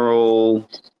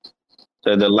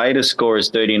latest score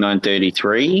is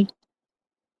 39-33.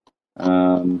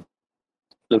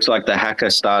 Looks like the hacker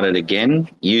started again,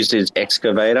 used his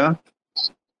excavator.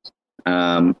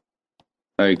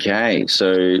 Okay,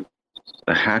 so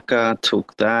the hacker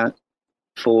took that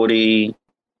 40.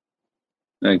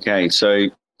 Okay, so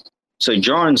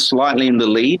Jorin's slightly in the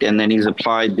lead, and then he's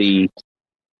applied the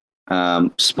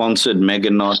sponsored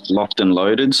Meganaut locked and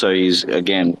loaded. So he's,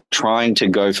 again, trying to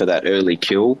go for that early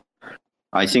kill.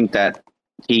 I think that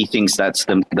he thinks that's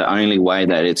the only way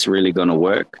that it's really going to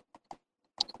work.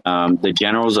 The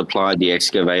generals applied the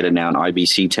excavator now in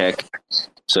IBC tech.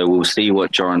 So we'll see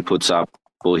what Jorin puts up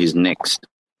for his next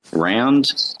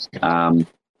round.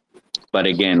 But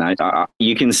again,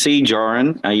 you can see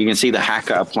Jorin, you can see the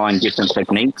hacker applying different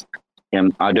techniques.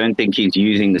 I don't think he's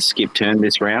using the skip turn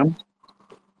this round.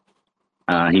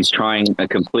 He's trying a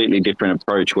completely different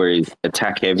approach where he's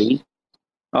attack heavy.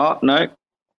 Oh, no.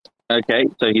 Okay,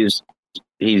 so he's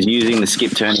using the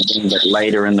skip turn again, but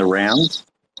later in the round.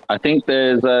 I think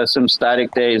there's some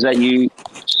static there. Is that you,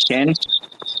 Ken?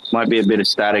 Might be a bit of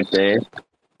static there.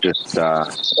 Just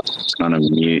kind of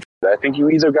mute. I think you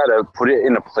either got to put it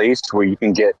in a place where you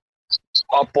can get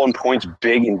up on points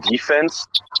big in defense,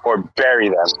 or bury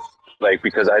them.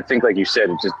 Because I think, like you said,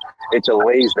 it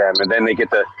delays them, and then they get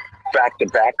the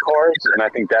back-to-back cards, and I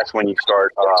think that's when you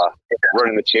start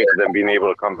running the chance of them being able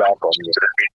to come back on you.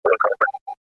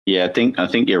 Yeah, I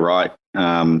think you're right.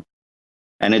 And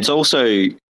it's also,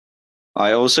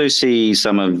 I also see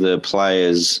some of the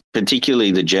players,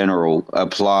 particularly the general,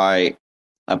 apply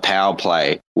a power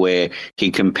play where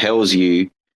he compels you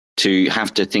to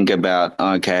have to think about,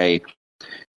 okay,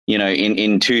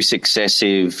 in two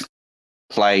successive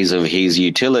plays of his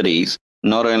utilities,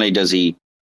 not only does he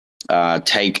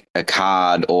take a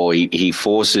card, or he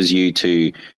forces you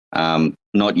to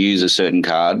not use a certain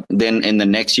card, then in the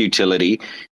next utility,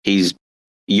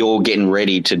 you're getting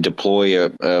ready to deploy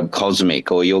a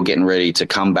cosmic, or you're getting ready to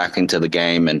come back into the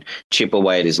game and chip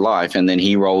away at his life, and then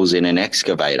he rolls in an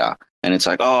excavator, and it's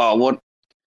like, oh, what?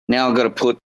 Now I've got to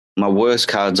put my worst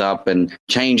cards up, and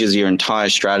changes your entire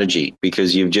strategy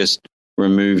because you've just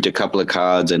removed a couple of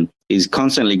cards, and he's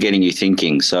constantly getting you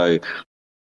thinking. So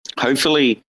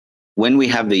hopefully when we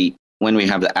have the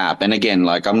app, and again,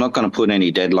 like, I'm not going to put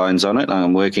any deadlines on it.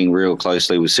 I'm working real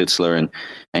closely with Sitzler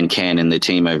and Ken and the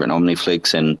team over at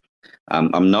Omniflix, and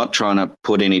I'm not trying to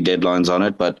put any deadlines on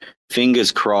it, but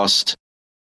fingers crossed,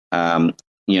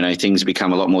 things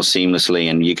become a lot more seamlessly,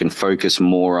 and you can focus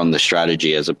more on the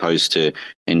strategy as opposed to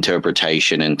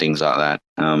interpretation and things like that.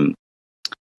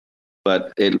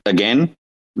 But it, again,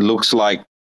 looks like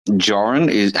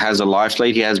Jorin has a life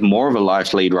lead. He has more of a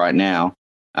life lead right now.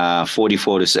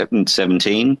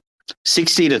 44-17,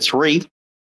 60-3.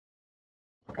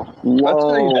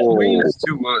 Whoa! Ways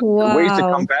to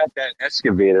combat that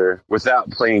excavator without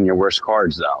playing your worst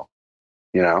cards, though.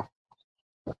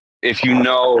 If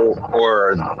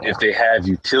or if they have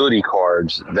utility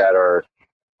cards that are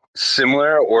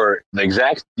similar, or the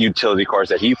exact utility cards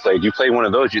that he played, you play one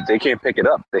of those, they can't pick it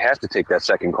up. They have to take that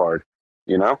second card.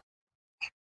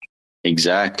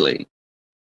 Exactly.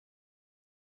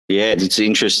 Yeah, it's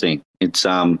interesting. It's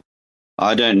I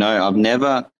don't know. I've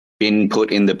never been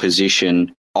put in the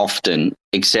position often,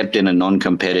 except in a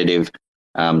non-competitive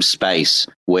space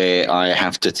where I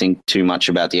have to think too much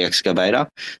about the excavator.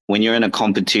 When you're in a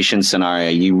competition scenario,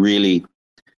 you're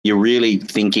really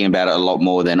thinking about it a lot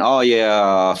more than, oh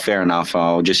yeah, fair enough,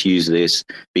 I'll just use this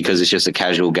because it's just a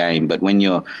casual game. But when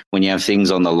you have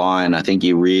things on the line, I think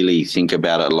you really think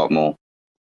about it a lot more.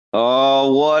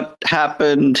 Oh, what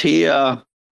happened here?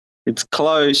 It's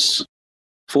close.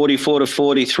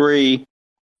 44-43.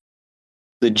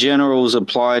 The Generals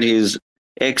applied his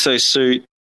exosuit.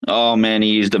 Oh man, he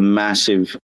used a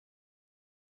massive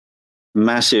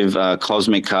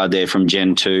cosmic card there from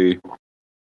Gen 2.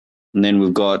 And then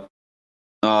we've got,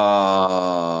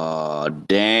 oh,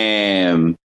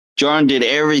 damn. Jorin did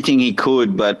everything he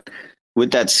could, but with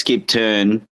that skip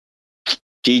turn,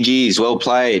 GG's, well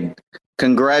played.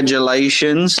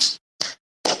 Congratulations.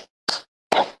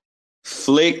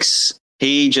 Flix,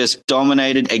 he just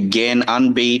dominated again,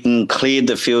 unbeaten, cleared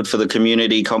the field for the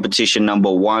community competition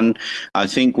number 1. I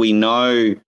think we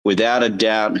know without a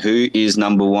doubt who is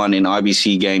number 1 in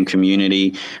IBC game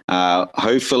community.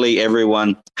 Hopefully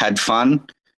everyone had fun.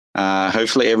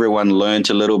 Hopefully everyone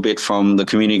learned a little bit from the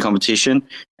community competition,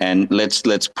 and let's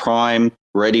prime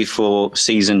ready for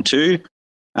season 2.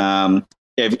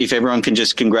 If everyone can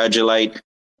just congratulate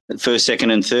first,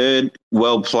 second, and third,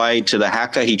 well played to the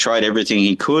hacker. He tried everything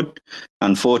he could.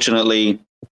 Unfortunately,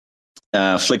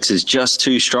 Flix is just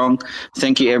too strong.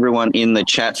 Thank you, everyone in the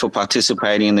chat, for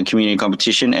participating in the community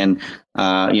competition. And,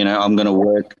 I'm going to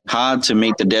work hard to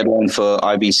meet the deadline for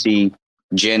IBC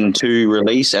Gen 2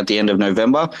 release at the end of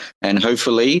November. And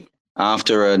hopefully,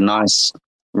 after a nice,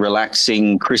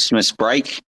 relaxing Christmas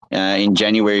break in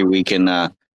January, we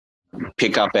can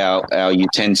pick up our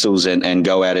utensils and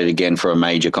go at it again for a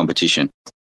major competition.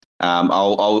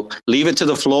 I'll leave it to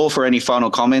the floor for any final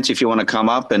comments. If you want to come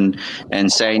up and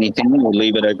say anything, we'll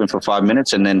leave it open for 5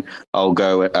 minutes, and then I'll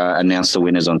go announce the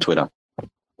winners on Twitter.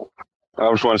 I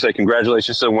just want to say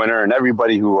congratulations to the winner and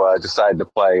everybody who decided to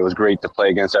play. It was great to play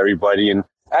against everybody and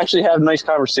actually have nice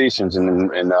conversations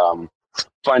and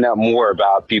find out more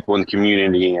about people in the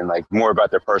community and like more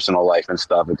about their personal life and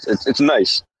stuff. It's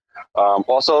nice.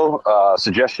 Also,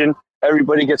 suggestion: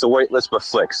 everybody gets a wait list but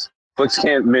Flix. Flix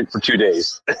can't mint for 2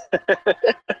 days.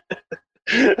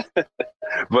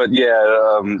 But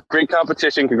yeah, great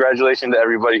competition. Congratulations to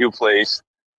everybody who plays.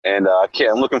 And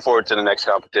I'm looking forward to the next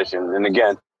competition. And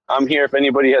again, I'm here if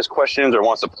anybody has questions or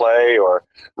wants to play or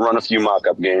run a few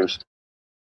mock-up games.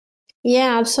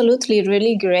 Yeah, absolutely.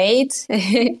 Really great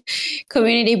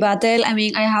community battle. I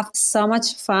mean, I have so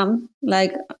much fun.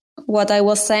 Like what I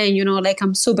was saying, like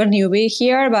I'm super newbie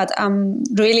here, but I'm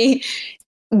really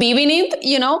vibing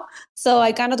it, So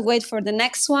I cannot wait for the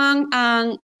next one.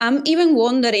 And I'm even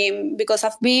wondering, because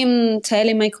I've been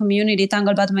telling my community,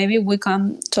 Tangle, but maybe we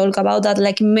can talk about that.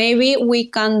 Like maybe we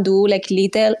can do like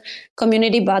little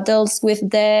community battles with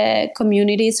the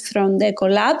communities from the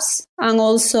collabs. And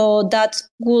also that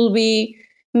will be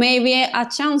maybe a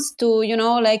chance to,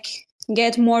 like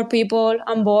get more people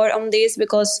on board on this,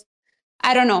 because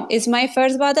I don't know, it's my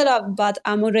first battle, but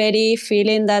I'm already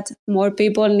feeling that more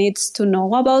people needs to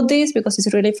know about this because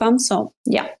it's really fun. So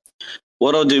yeah.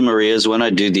 What I'll do, Maria, is when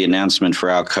I do the announcement for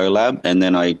our collab and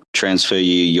then I transfer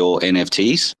you your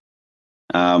NFTs,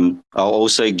 I'll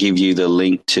also give you the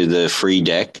link to the free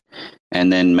deck.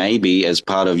 And then maybe as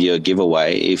part of your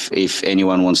giveaway, if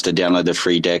anyone wants to download the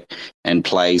free deck and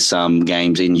play some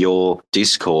games in your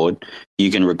Discord, you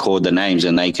can record the names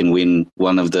and they can win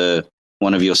one of your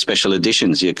special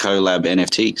editions, your collab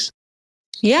NFTs.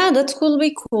 Yeah, that could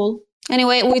be cool.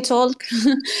 Anyway, we talk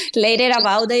later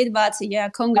about it, but yeah,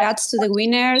 congrats to the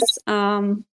winners.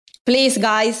 Please,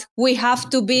 guys, we have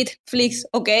to beat Flix,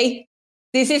 okay?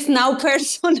 This is now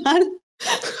personal.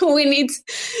 We need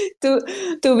to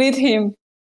beat him.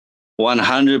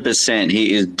 100%.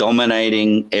 He is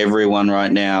dominating everyone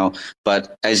right now.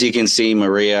 But as you can see,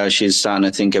 Maria, she's starting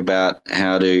to think about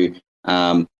how to,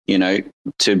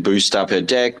 to boost up her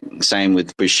deck. Same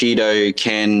with Bushido,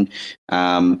 Ken,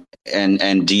 and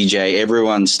DJ.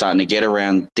 Everyone's starting to get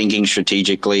around thinking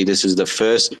strategically. This is the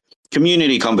first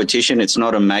community competition. It's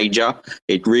not a major.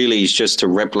 It really is just to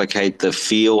replicate the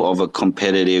feel of a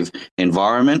competitive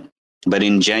environment. But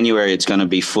in January, it's going to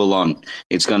be full on.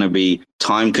 It's going to be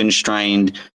time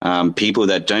constrained. People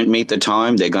that don't meet the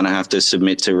time, they're going to have to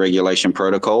submit to regulation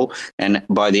protocol. And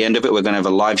by the end of it, we're going to have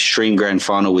a live stream grand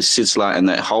final with Sitzler and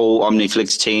the whole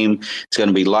Omniflix team. It's going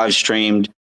to be live streamed.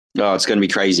 Oh, it's going to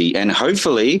be crazy. And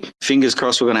hopefully, fingers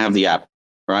crossed, we're going to have the app,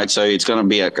 right? So it's going to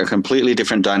be a completely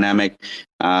different dynamic.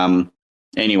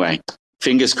 Anyway,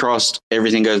 fingers crossed,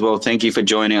 everything goes well. Thank you for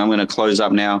joining. I'm going to close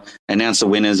up now, announce the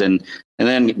winners, and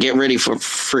then get ready for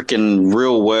freaking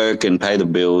real work and pay the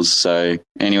bills. So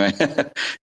anyway,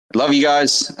 love you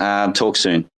guys. Talk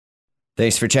soon.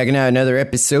 Thanks for checking out another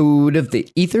episode of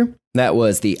The Ether. That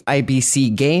was the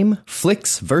IBC game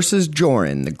Flix versus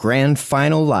Jorin, the grand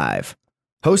final live.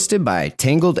 Hosted by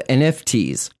Tangled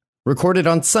NFTs. Recorded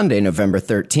on Sunday, November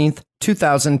 13th,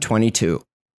 2022.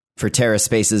 For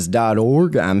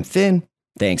TerraSpaces.org, I'm Finn.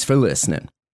 Thanks for listening.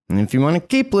 And if you want to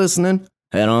keep listening,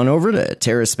 head on over to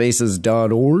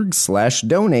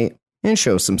TerraSpaces.org/donate and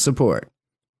show some support.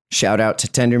 Shout out to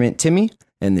Tendermint Timmy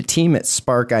and the team at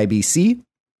Spark IBC.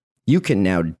 You can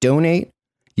now donate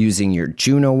using your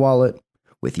Juno wallet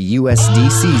with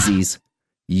USDCZs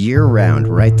year-round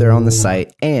right there on the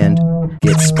site and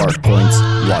get Spark points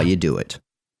while you do it.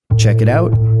 Check it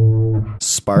out,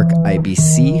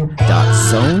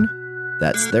 sparkibc.zone.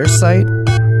 That's their site,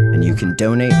 and you can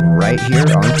donate right here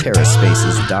on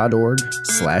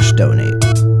terraspaces.org/donate.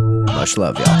 Much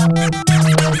love, y'all.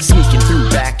 Sneaking through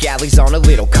back alleys on a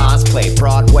little cosplay.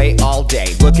 Broadway all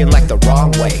day, looking like the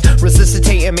wrong way.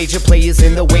 Resuscitating major players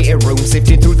in the waiting room.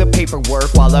 Sifting through the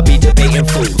paperwork while I be debating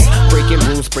fools. Breaking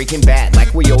rules, breaking bad,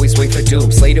 like we always wait for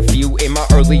doom. Slayed a few in my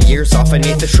early years, off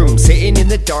beneath the shrooms. Sitting in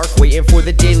the dark, waiting for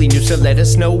the daily news to let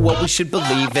us know what we should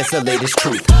believe as the latest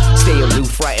truth. Stay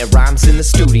aloof, writing rhymes in the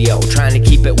studio. Trying to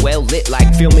keep it well lit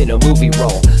like filming a movie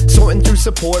roll. Sorting through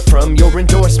support from your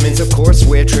endorsements. Of course,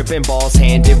 we're tripping balls,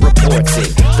 handed reports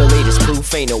it. The latest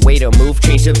proof ain't a way to move,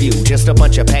 change the view. Just a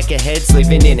bunch of peckerheads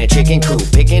living in a chicken coop.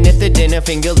 Picking at the dinner,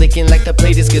 finger licking like the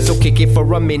plate is good. So kick it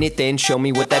for a minute, then show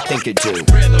me what that thing could do.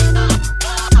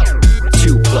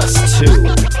 2 + 2.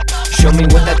 Show me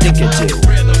what that thing could do.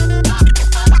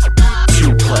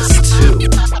 2 + 2.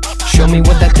 Show me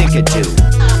what that thing could do.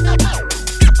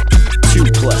 2 +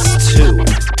 2.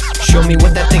 Show me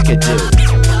what that thing could do.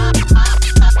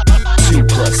 2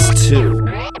 + 2.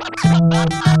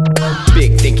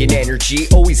 Big thinking energy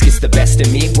always gets the best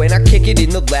of me when I kick it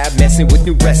in the lab, messing with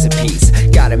new recipes.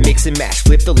 Gotta mix and match,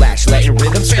 flip the latch, letting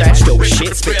rhythm scratch. Dope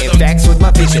shit, spitting facts with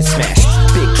my vision smash.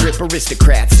 Big trip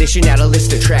aristocrats, dishing out a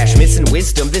list of trash. Missing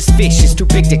wisdom, this fish is too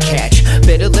big to catch.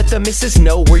 Better let the missus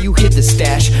know where you hid the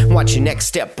stash. Watch your next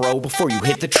step, bro, before you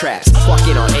hit the traps.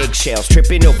 Walking on eggshells,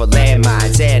 tripping over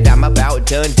landmines. And I'm about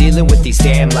done dealing with these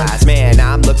damn lies. Man,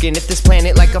 I'm looking at this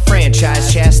planet like a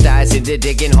franchise. Chastised into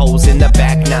digging holes in the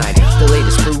back nine. The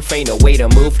latest proof ain't a way to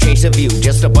move, change the view.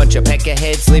 Just a bunch of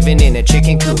peckerheads living in a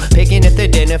chicken coop. Picking at the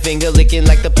dinner, finger licking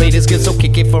like the plate is good. So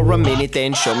kick it for a minute,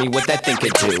 then show me what that thing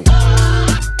could do.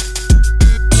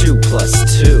 2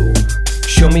 + 2.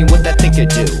 Show me what that thing could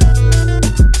do.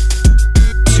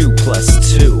 2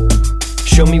 + 2.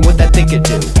 Show me what that thing could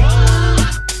do.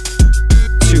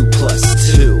 2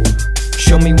 + 2.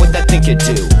 Show me what that thing could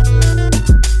do.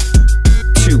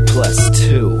 2 +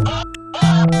 2.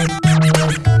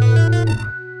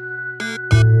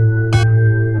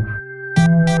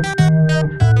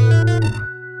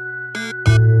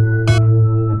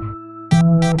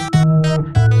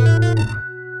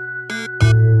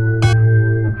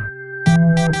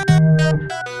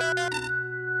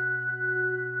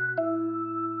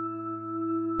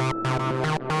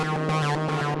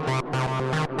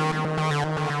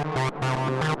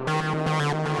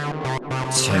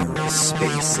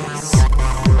 TerraSpaces.